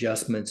and the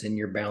adjustments in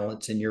your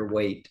balance and your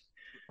weight,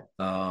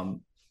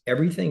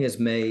 everything is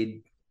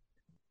made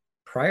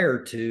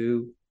prior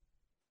to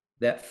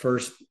that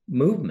first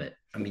movement.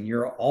 I mean,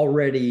 you're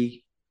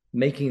already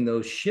making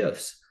those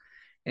shifts,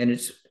 and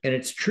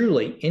it's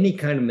truly any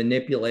kind of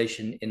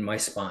manipulation in my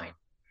spine.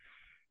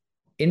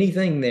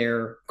 Anything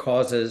there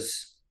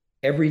causes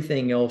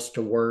everything else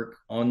to work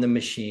on the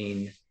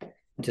machine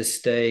to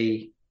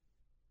stay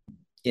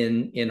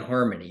in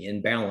harmony,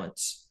 in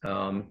balance,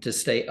 to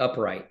stay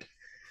upright.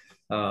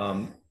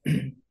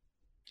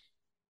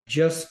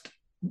 Just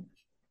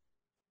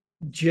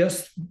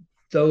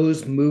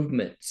those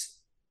movements.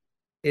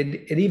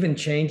 It even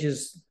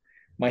changes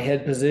my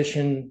head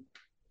position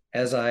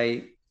as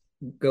I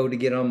go to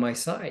get on my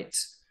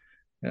sights.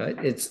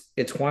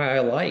 It's why I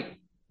like,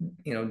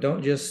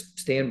 don't just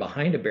stand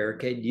behind a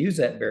barricade, use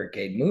that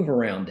barricade, move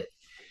around it.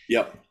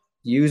 Yep.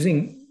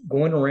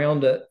 Going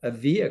around a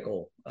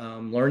vehicle,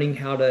 learning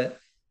how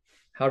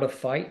to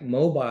fight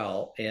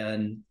mobile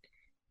and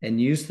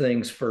use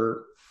things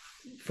for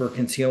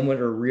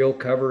concealment or real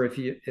cover if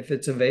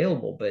it's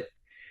available. But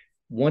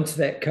once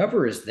that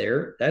cover is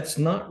there, that's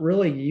not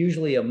really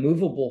usually a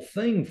movable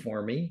thing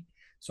for me.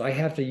 So I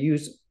have to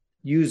use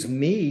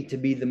me to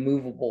be the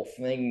movable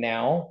thing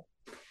now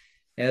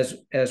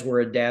as we're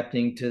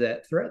adapting to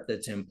that threat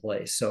that's in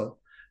place. So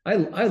I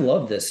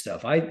love this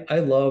stuff. I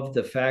love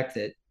the fact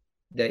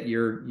that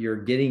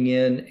you're getting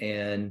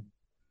in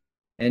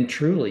and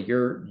truly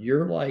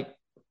you're like,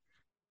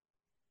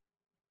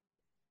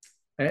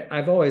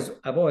 I've always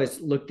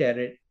looked at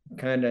it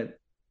kind of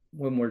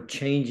when we're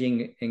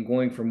changing and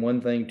going from one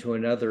thing to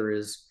another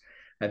is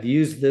I've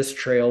used this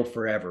trail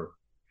forever.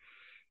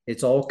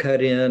 It's all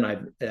cut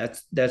in.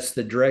 That's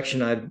the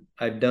direction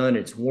I've done.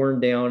 It's worn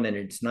down and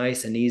it's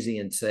nice and easy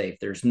and safe.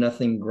 There's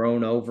nothing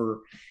grown over.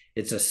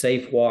 It's a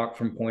safe walk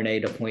from point A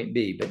to point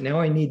B. But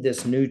now I need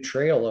this new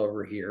trail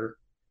over here,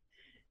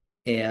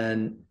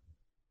 and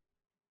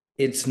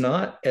it's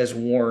not as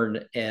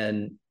worn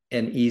and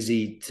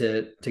easy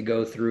to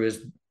go through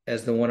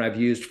as the one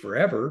I've used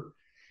forever.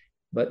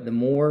 But the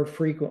more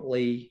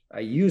frequently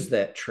I use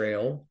that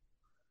trail,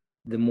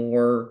 the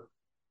more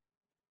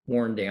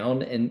worn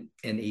down and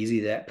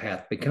easy that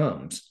path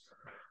becomes.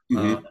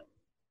 Mm-hmm.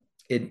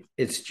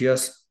 It's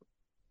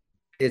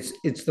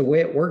the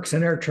way it works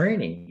in our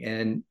training,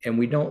 and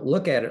we don't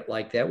look at it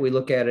like that. We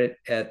look at it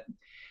at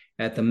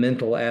the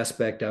mental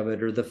aspect of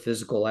it or the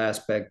physical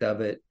aspect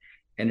of it,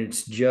 and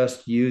it's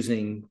just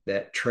using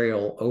that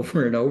trail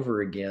over and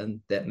over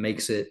again that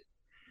makes it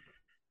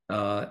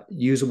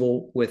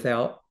usable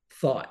without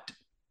thought.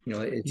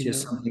 It's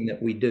just something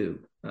that we do.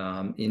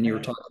 And you were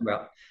talking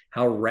about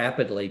how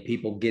rapidly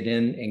people get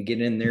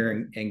in there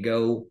and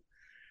go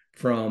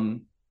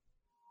from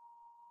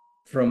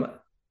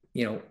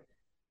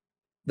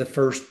the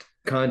first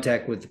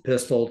contact with the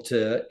pistol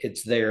to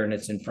it's there and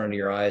it's in front of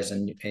your eyes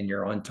and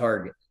you're on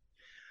target.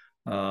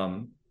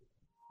 And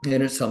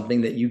it's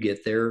something that you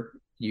get there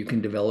you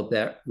can develop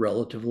that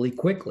relatively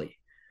quickly.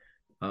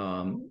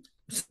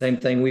 Same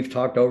thing we've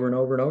talked over and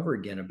over and over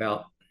again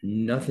about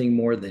nothing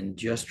more than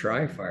just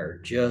dry fire,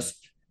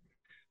 just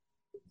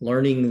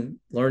learning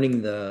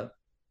the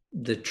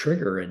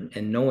trigger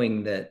and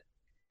knowing that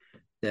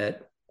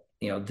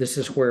this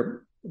is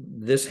where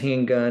this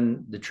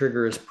handgun, the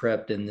trigger is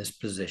prepped in this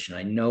position.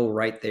 I know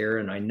right there,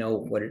 and I know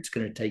what it's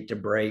going to take to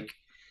break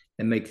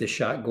and make the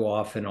shot go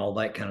off and all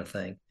that kind of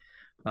thing.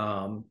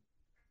 um,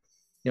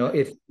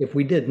 if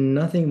we did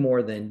nothing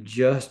more than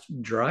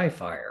just dry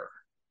fire,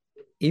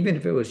 even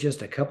if it was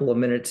just a couple of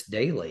minutes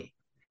daily,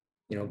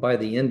 by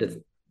the end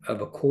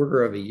of a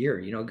quarter of a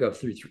year, go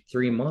through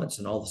 3 months,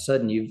 and all of a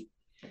sudden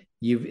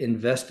you've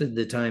invested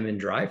the time in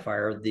dry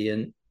fire.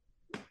 The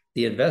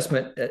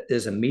investment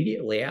is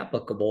immediately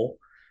applicable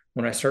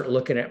when I start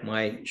looking at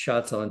my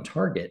shots on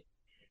target.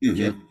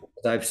 Just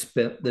I've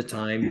spent the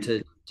time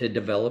to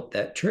develop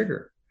that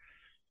trigger.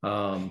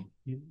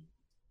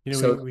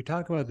 So we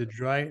talk about the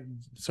dry.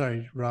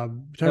 Sorry, Rob.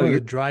 We talk about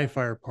the dry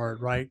fire part,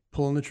 right?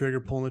 Pulling the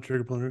trigger, pulling the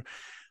trigger, pulling the trigger.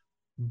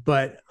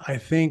 But I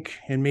think,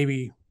 and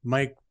maybe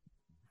Mike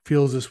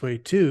feels this way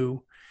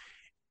too,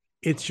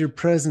 it's your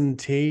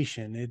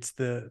presentation. It's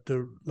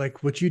the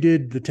like what you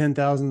did, the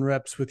 10,000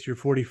 reps with your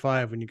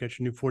 45 when you got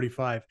your new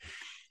 45.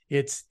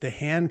 It's the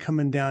hand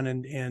coming down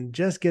and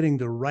just getting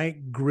the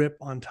right grip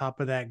on top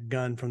of that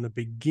gun from the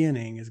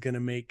beginning is going to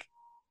make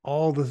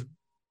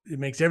it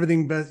makes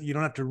everything best. You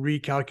don't have to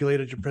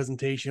recalculate at your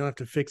presentation. You don't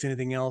have to fix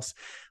anything else.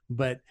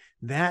 But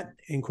that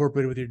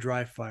incorporated with your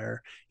dry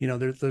fire,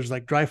 there's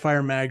like dry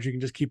fire mags. You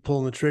can just keep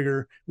pulling the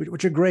trigger,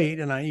 which are great,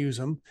 and I use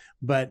them.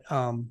 But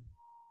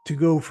to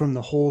go from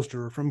the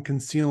holster, from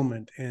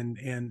concealment, and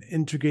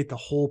integrate the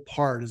whole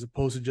part as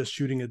opposed to just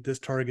shooting at this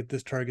target,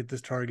 this target,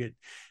 this target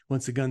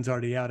once the gun's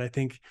already out. I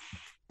think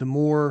the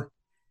more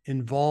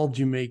involved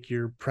you make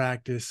your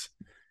practice,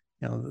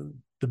 the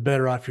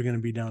better off you're going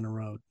to be down the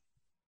road.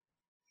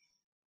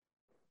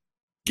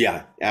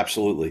 Yeah,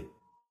 absolutely.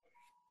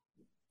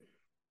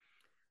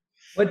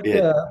 But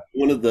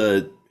one of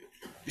the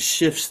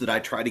shifts that I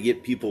try to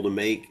get people to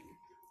make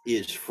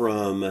is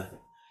from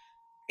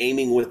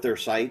aiming with their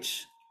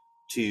sights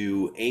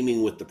to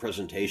aiming with the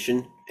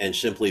presentation and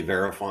simply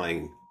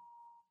verifying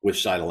with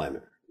sight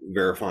alignment,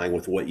 verifying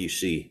with what you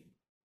see.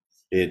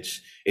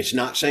 It's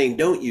not saying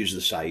don't use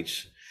the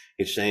sights.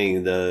 It's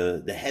saying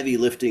the heavy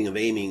lifting of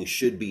aiming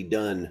should be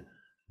done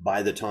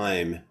by the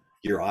time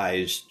your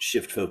eyes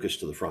shift focus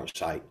to the front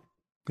sight.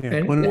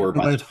 Yeah, or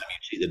by the time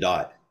you see the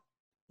dot.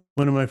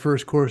 One of my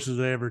first courses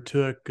I ever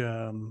took,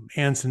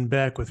 Anson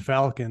Beck with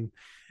Falcon,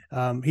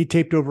 he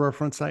taped over our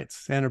front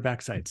sights and our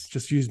back sights,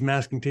 just used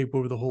masking tape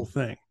over the whole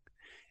thing.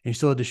 And you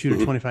still had to shoot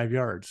at 25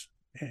 yards.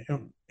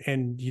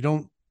 And you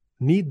don't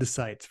need the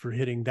sights for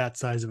hitting that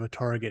size of a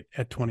target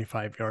at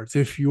 25 yards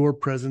if your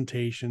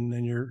presentation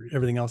and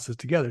everything else is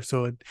together.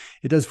 So it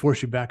does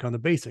force you back on the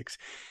basics.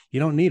 You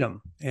don't need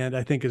them. And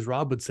I think, as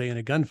Rob would say, in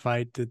a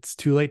gunfight, it's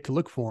too late to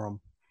look for them.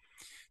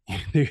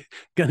 The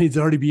gun needs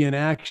to already be in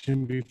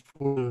action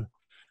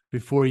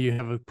before you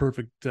have a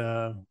perfect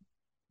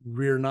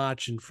rear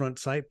notch and front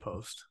sight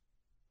post.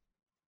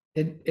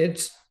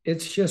 It's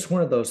just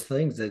one of those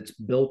things that's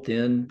built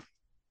in,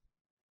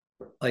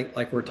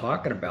 like we're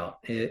talking about.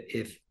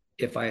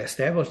 If I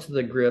establish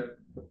the grip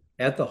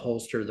at the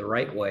holster the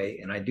right way,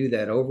 and I do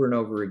that over and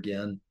over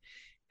again,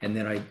 and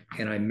then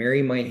I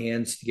marry my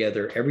hands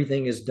together,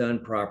 everything is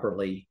done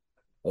properly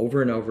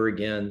over and over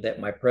again, that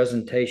my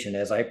presentation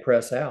as I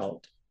press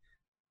out,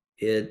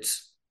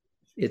 it's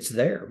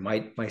there.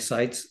 My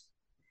sights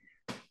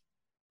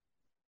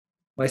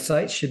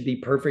should be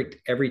perfect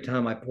every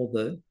time I pull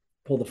the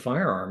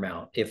firearm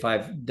out, if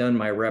I've done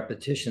my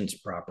repetitions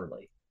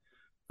properly.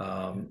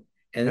 I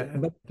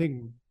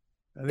think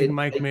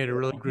Mike made a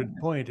really good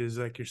point, is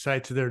like your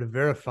sights are there to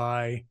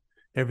verify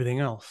everything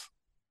else.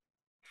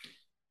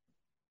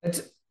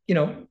 It's,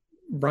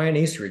 Brian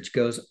Eastridge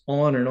goes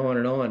on and on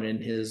and on in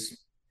his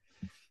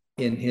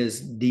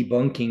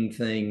debunking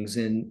things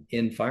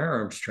in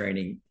firearms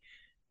training.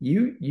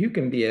 You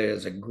can be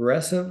as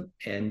aggressive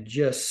and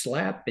just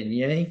slap and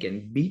yank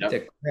and beat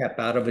the crap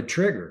out of a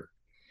trigger.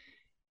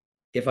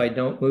 If I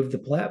don't move the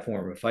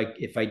platform,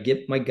 if I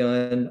get my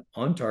gun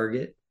on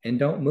target and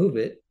don't move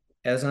it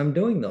as I'm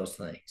doing those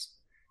things.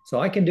 So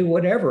I can do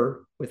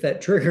whatever with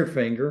that trigger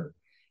finger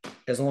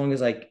as long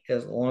as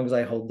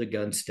I hold the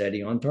gun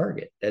steady on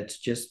target.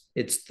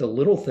 It's the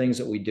little things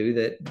that we do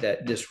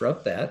that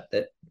disrupt that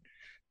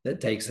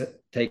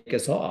take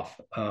us off.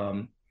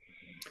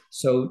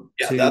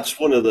 That's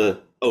one of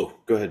the. Oh,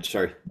 go ahead.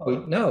 Sorry.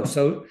 No.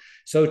 So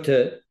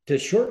to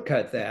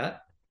shortcut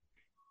that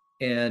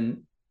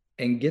and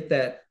get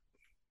that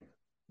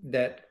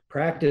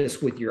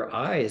practice with your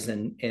eyes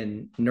and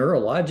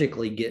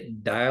neurologically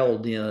get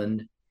dialed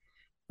in,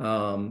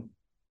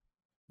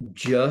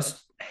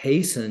 just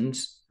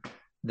hastens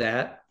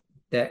that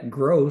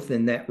growth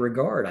in that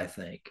regard, I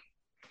think.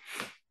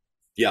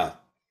 Yeah.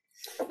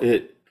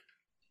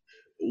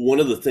 One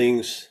of the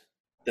things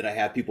that I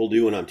have people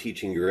do when I'm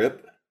teaching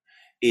grip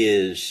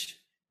is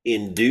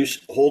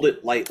hold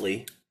it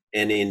lightly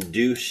and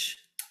induce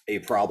a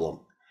problem.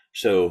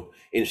 So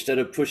instead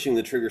of pushing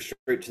the trigger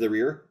straight to the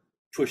rear,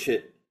 push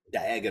it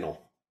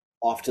diagonal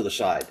off to the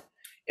side,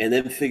 and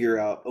then figure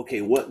out,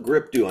 okay, what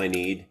grip do I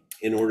need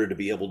in order to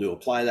be able to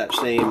apply that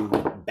same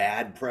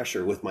bad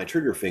pressure with my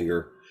trigger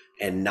finger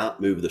and not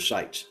move the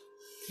sights.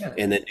 Yeah.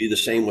 And then do the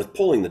same with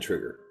pulling the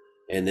trigger,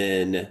 and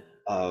then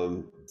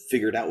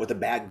figure it out with a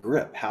bad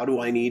grip. How do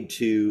I need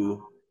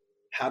to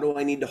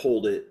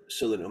hold it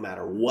so that no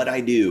matter what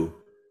I do,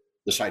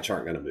 the sights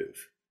aren't going to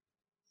move?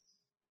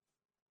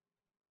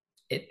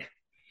 It,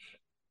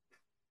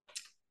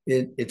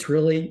 it's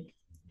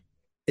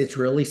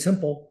really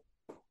simple.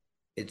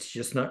 It's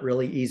just not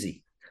really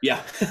easy.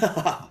 Yeah.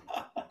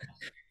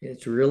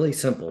 It's really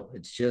simple.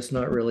 It's just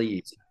not really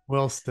easy.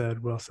 Well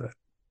said. Well said.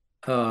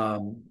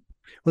 Um,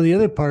 Well, the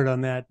other part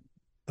on that,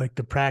 like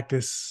the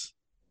practice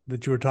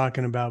that you were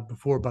talking about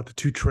before about the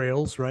two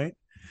trails, right?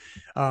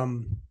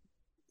 Um,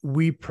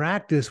 we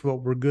practice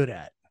what we're good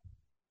at.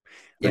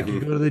 Like yeah. you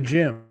go to the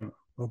gym.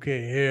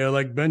 Okay, hey, I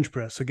like bench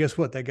press. So guess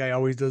what? That guy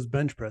always does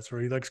bench press, or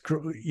he likes,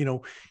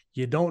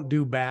 you don't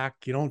do back,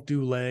 you don't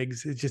do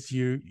legs. It's just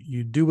you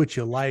do what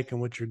you like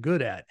and what you're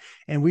good at.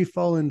 And we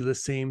fall into the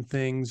same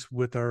things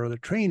with our other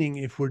training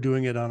if we're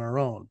doing it on our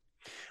own,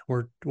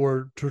 or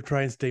to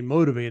try and stay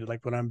motivated.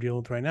 Like what I'm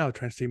dealing with right now,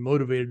 trying to stay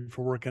motivated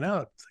for working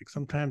out. It's like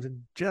sometimes I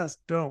just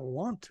don't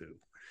want to.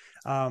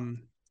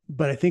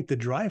 But I think the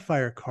dry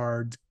fire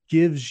card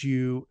gives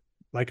you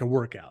like a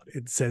workout.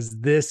 It says,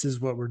 this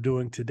is what we're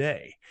doing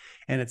today.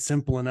 And it's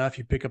simple enough.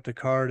 You pick up the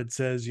card, it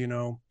says,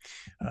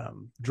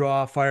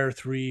 draw, fire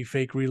 3,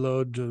 fake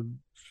reload,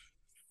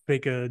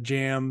 fake a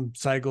jam,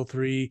 cycle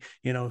 3,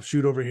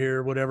 shoot over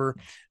here, whatever.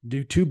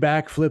 Do 2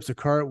 back flips, a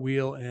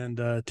cartwheel,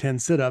 and 10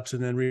 sit-ups,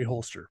 and then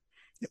reholster.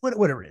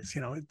 Whatever it is,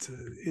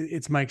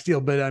 it's Mike Steele.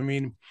 But I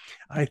mean,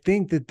 I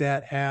think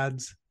that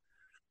adds,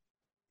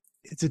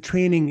 it's a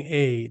training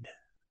aid,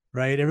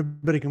 right?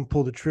 Everybody can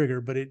pull the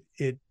trigger, but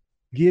it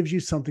gives you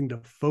something to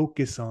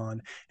focus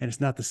on, and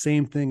it's not the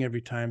same thing every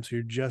time. So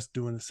you're just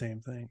doing the same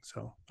thing.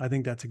 So I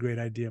think that's a great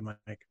idea,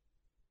 Mike.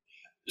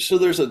 So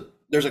there's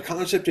a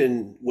concept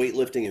in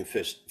weightlifting and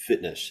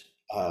fitness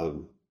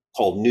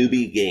called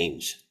newbie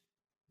gains,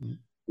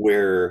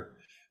 where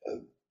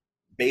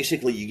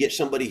basically you get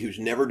somebody who's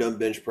never done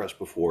bench press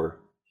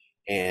before,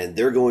 and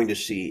they're going to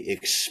see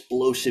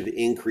explosive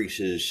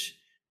increases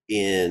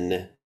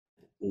in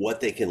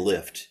what they can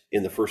lift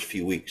in the first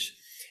few weeks.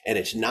 And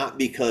it's not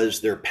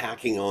because they're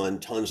packing on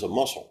tons of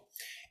muscle.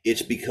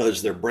 It's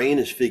because their brain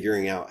is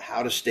figuring out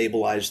how to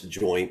stabilize the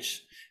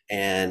joints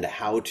and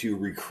how to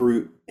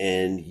recruit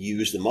and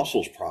use the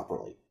muscles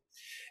properly.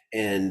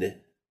 And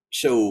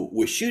so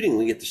with shooting,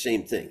 we get the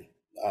same thing.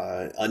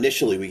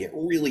 Initially, we get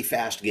really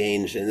fast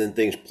gains, and then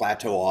things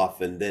plateau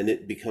off, and then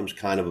it becomes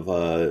kind of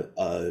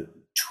a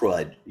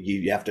trud.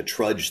 You have to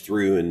trudge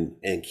through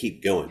and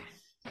keep going.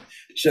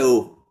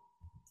 So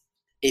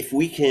if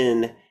we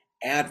can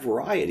add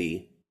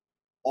variety,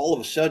 all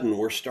of a sudden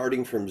we're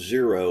starting from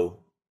zero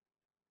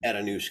at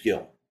a new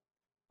skill,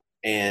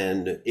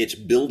 and it's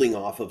building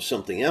off of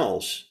something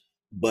else,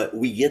 but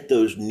we get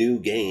those new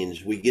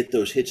gains, we get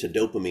those hits of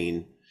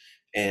dopamine,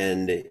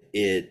 and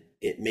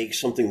it makes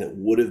something that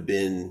would have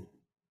been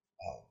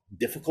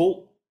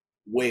difficult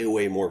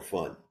way more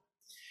fun.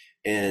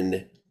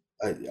 And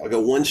I'll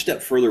go one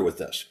step further with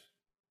this.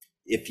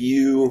 If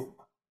you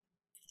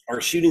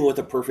are shooting with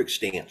a perfect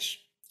stance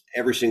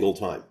every single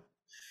time,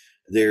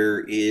 there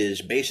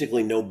is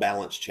basically no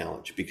balance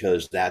challenge,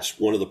 because that's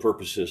one of the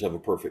purposes of a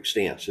perfect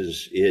stance,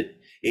 is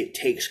it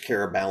takes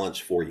care of balance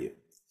for you.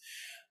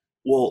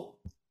 Well,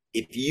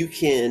 if you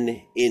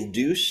can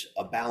induce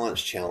a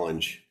balance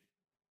challenge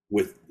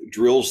with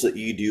drills that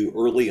you do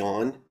early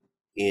on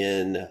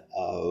in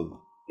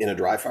a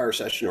dry fire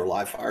session or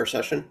live fire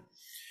session,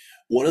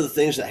 one of the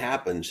things that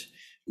happens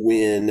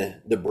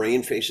when the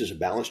brain faces a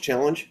balance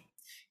challenge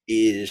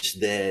is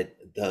that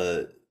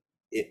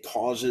it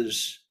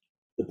causes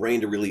the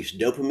brain to release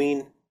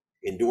dopamine,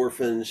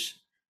 endorphins,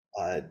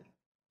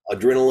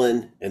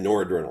 adrenaline, and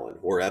noradrenaline,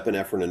 or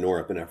epinephrine and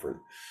norepinephrine.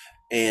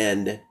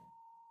 And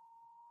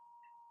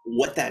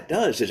what that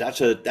does is that's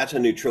a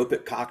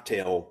nootropic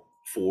cocktail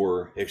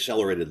for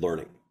accelerated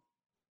learning.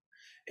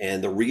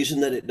 And the reason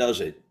that it does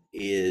it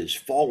is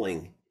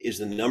falling is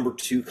the number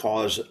 2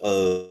 cause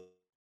of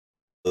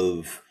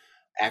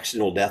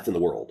accidental death in the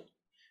world.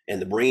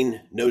 And the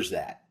brain knows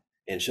that.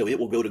 And so it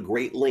will go to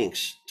great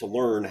lengths to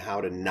learn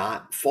how to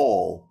not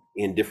fall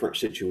in different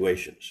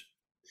situations.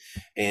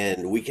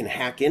 And we can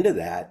hack into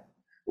that.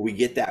 We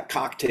get that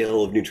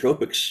cocktail of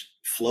nootropics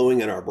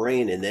flowing in our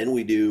brain, and then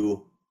we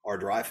do our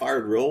dry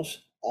fire drills.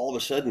 All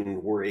of a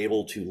sudden, we're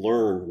able to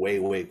learn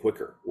way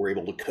quicker. We're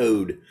able to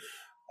code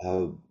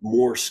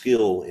more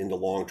skill into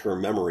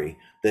long-term memory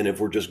than if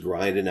we're just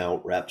grinding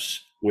out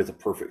reps with a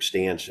perfect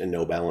stance and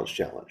no balance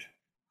challenge.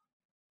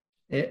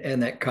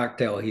 And that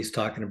cocktail he's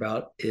talking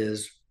about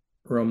is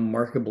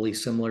remarkably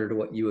similar to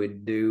what you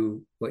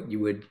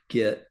would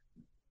get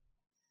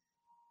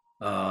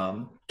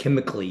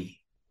chemically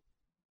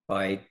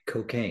by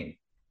cocaine.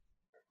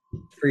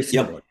 Very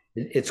similar.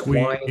 It's We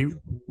why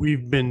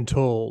we've been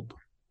told.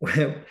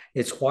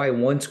 it's why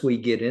once we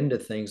get into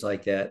things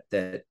like that,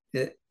 it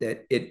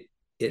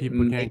People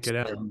can't makes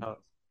get them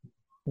out.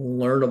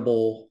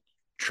 learnable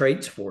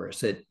traits for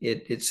us.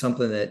 It's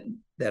something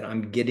that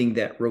I'm getting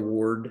that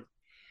reward,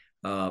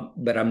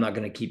 but I'm not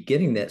going to keep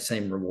getting that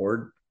same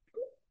reward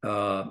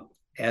uh,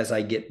 as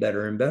I get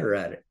better and better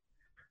at it.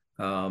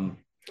 Um,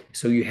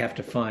 so you have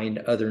to find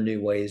other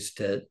new ways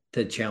to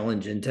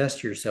challenge and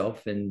test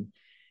yourself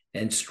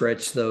and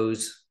stretch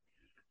those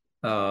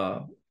uh,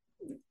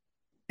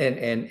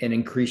 and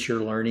increase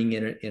your learning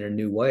in a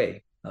new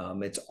way.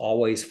 It's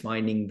always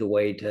finding the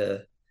way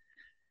to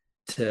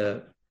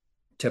to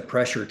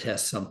pressure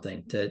test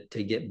something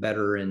to get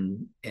better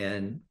and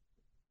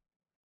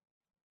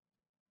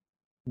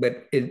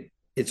but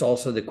it's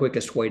also the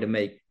quickest way to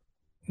make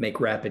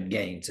rapid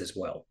gains as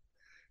well.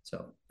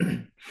 So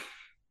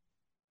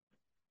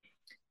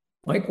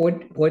Mike,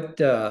 what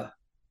do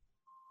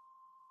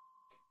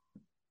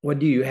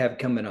you have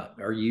coming up?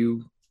 Are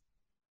you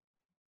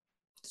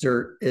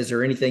is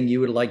there anything you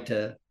would like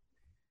to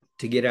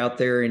get out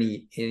there?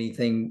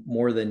 Anything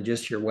more than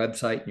just your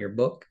website and your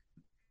book?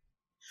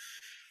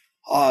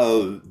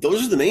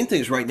 Those are the main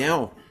things right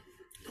now.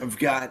 I've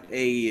got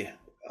a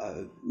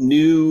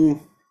new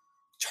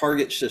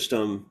target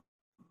system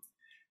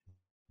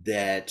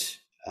that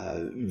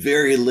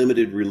very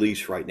limited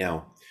release right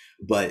now.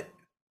 But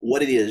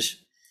what it is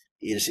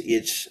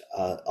it's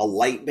a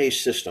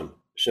light-based system.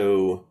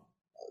 So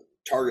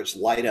targets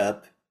light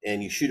up,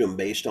 and you shoot them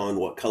based on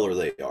what color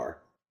they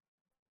are.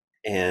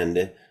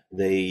 And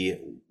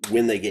they,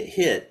 when they get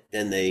hit,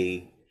 then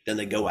they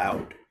go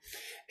out.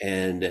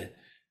 And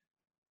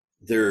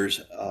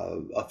there's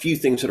a few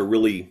things that are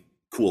really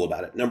cool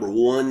about it. Number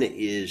one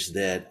is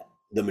that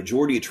the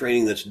majority of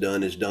training that's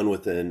done is done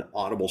with an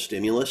audible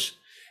stimulus.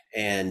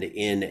 And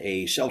in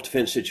a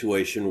self-defense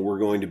situation, we're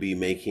going to be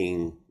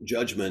making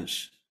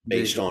judgments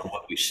based on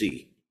what we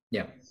see.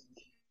 Yeah.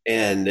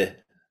 And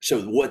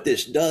so what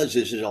this does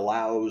is it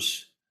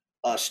allows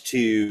us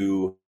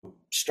to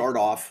start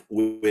off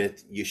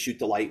with you shoot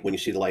the light when you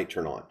see the light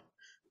turn on,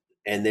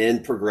 and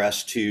then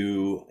progress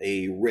to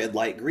a red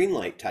light, green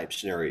light type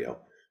scenario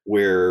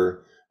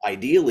where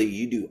ideally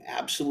you do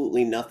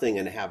absolutely nothing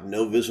and have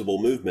no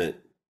visible movement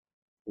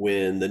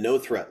when the no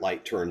threat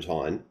light turns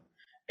on,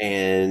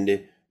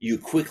 and you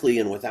quickly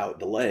and without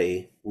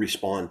delay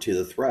respond to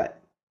the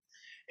threat.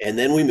 And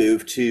then we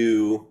move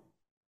to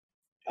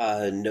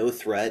no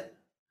threat,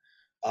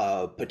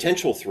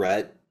 potential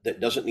threat that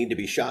doesn't need to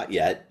be shot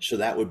yet. So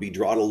that would be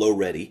draw to low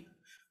ready,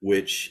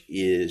 which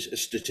is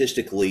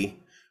statistically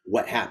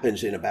what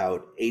happens in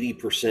about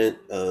 80%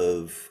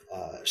 of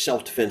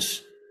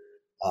self-defense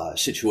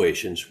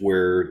situations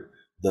where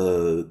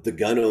the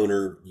gun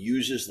owner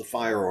uses the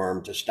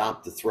firearm to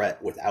stop the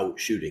threat without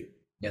shooting.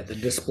 Yeah, the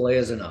display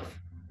is enough.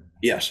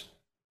 Yes.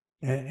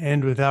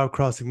 And without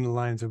crossing the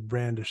lines of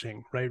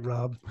brandishing, right,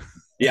 Rob?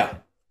 Yeah.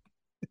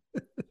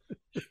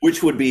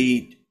 Which would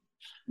be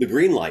the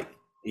green light.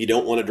 You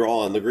don't want to draw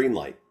on the green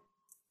light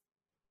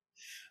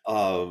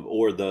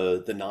or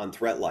the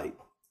non-threat light.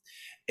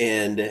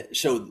 And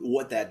so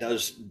what that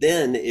does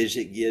then is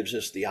it gives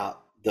us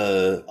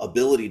the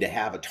ability to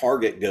have a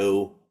target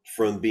go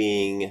from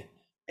being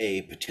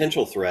a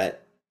potential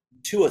threat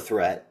to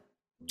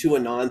a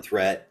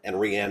non-threat, and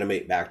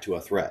reanimate back to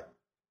a threat,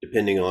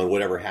 depending on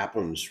whatever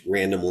happens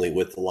randomly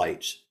with the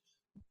lights.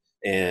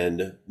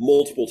 And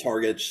multiple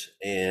targets,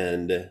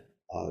 and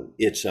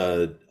it's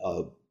a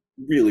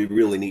really,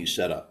 really neat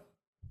setup.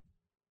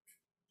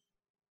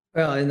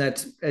 Well, and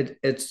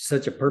it's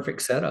such a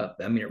perfect setup.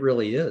 I mean, it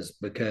really is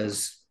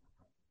because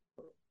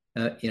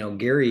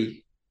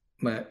Gary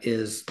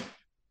is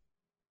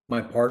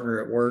my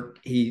partner at work.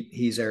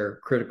 He's our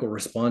critical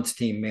response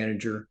team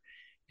manager,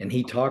 and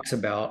he talks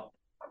about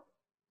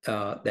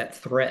that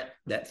threat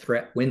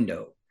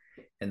window,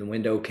 and the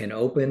window can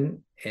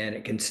open and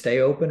it can stay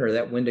open, or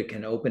that window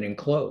can open and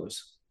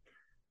close.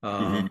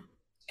 Mm-hmm.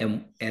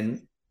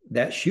 And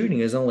that shooting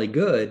is only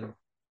good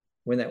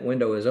when that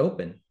window is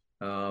open.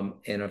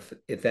 And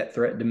if that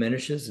threat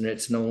diminishes and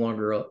it's no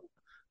longer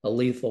a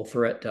lethal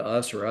threat to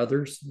us or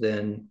others,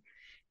 then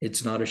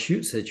it's not a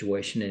shoot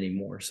situation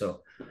anymore.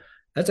 So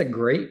that's a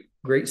great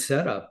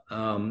setup.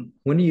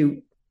 When do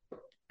you,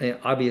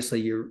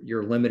 obviously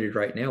you're limited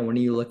right now. When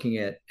are you looking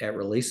at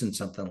releasing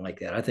something like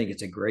that? I think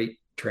it's a great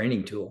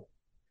training tool.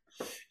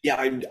 Yeah,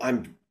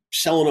 I'm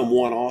selling them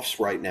one-offs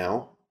right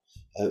now,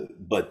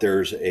 but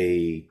there's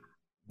a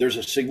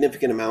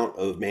significant amount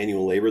of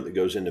manual labor that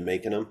goes into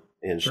making them,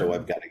 and so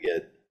I've got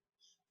to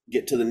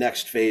get to the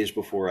next phase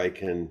before I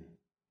can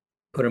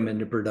put them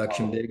into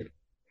production big.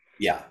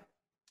 Yeah.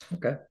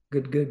 Okay.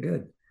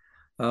 Good.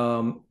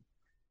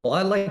 Well,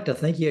 I'd like to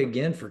thank you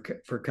again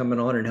for coming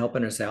on and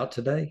helping us out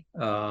today.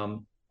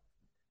 Well,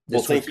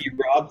 thank you,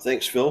 Rob.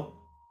 Thanks, Phil.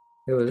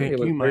 It was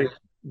Mike.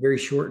 very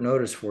short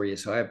notice for you,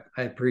 so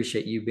I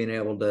appreciate you being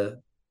able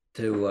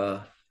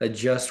to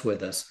adjust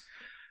with us.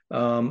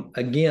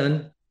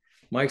 Again,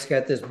 Mike's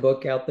got this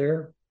book out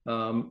there,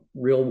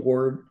 Real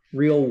World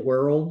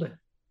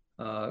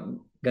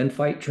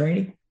gunfight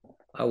training.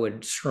 I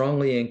would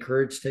strongly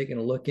encourage taking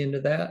a look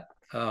into that.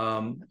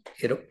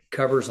 It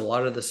covers a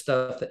lot of the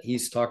stuff that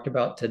he's talked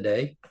about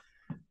today.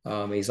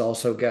 He's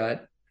also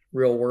got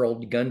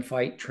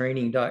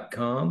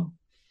realworldgunfighttraining.com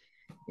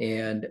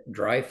and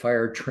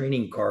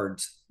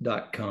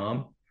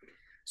dryfiretrainingcards.com.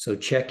 So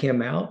check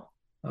him out.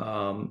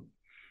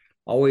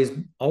 Always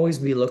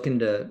be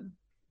looking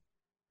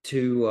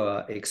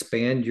to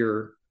expand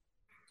your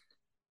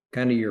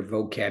kind of your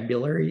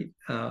vocabulary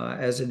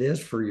as it is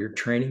for your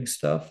training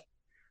stuff.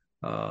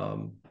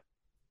 And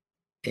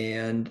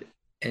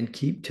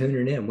keep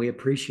tuning in. We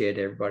appreciate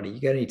everybody.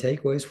 You got any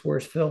takeaways for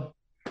us, Phil?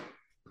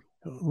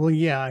 Well,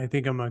 yeah, I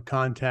think I'm gonna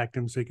contact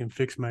him so he can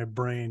fix my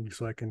brain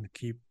so I can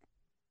keep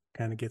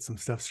kind of get some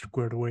stuff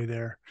squared away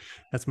there.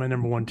 That's my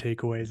number one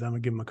takeaway is I'm gonna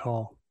give him a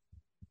call.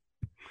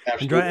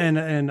 Absolutely.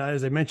 And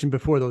as I mentioned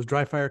before, those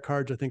dry fire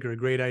cards I think are a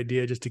great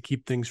idea just to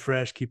keep things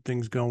fresh, keep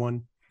things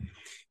going.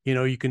 You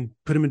know, you can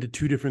put them into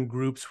 2 different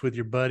groups with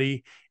your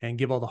buddy and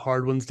give all the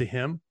hard ones to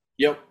him.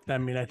 Yep. I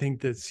mean, I think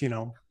that's, you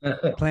know,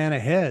 plan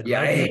ahead,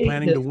 Yeah, right? You're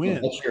planning to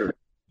win. Sure.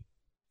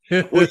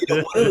 Well, you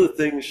know, one of the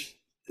things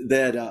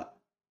that,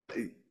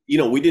 you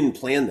know, we didn't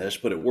plan this,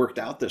 but it worked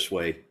out this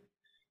way,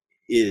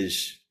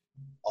 is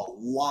a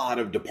lot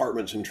of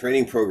departments and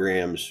training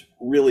programs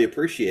really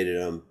appreciated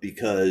them,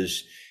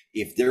 because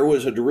if there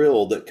was a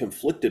drill that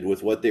conflicted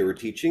with what they were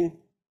teaching,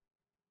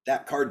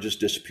 that card just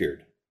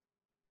disappeared.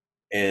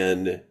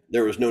 And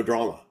there was no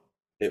drama.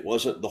 It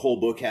wasn't the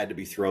whole book had to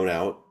be thrown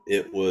out.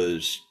 It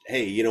was,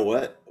 hey, you know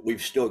what?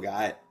 We've still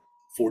got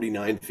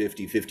 49,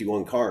 50,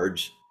 51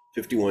 cards,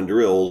 51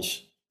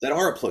 drills that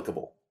are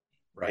applicable.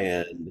 Right.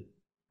 And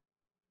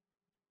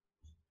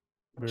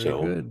Very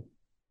so good.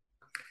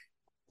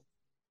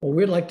 Well,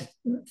 we'd like to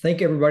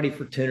thank everybody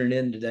for tuning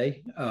in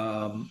today.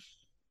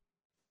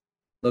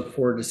 Look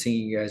forward to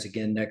seeing you guys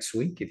again next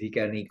week. If you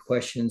got any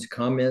questions,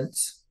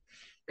 comments,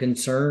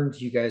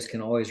 concerns, you guys can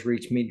always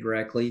reach me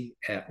directly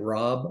at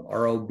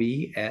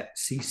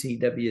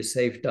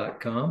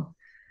rob@ccwsafe.com.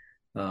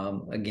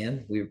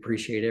 Again, we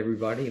appreciate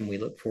everybody, and we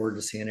look forward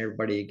to seeing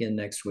everybody again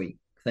next week.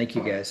 Thank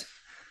you, guys.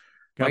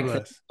 God Mike, bless.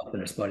 thanks for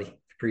helping us, buddy.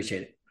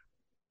 Appreciate it.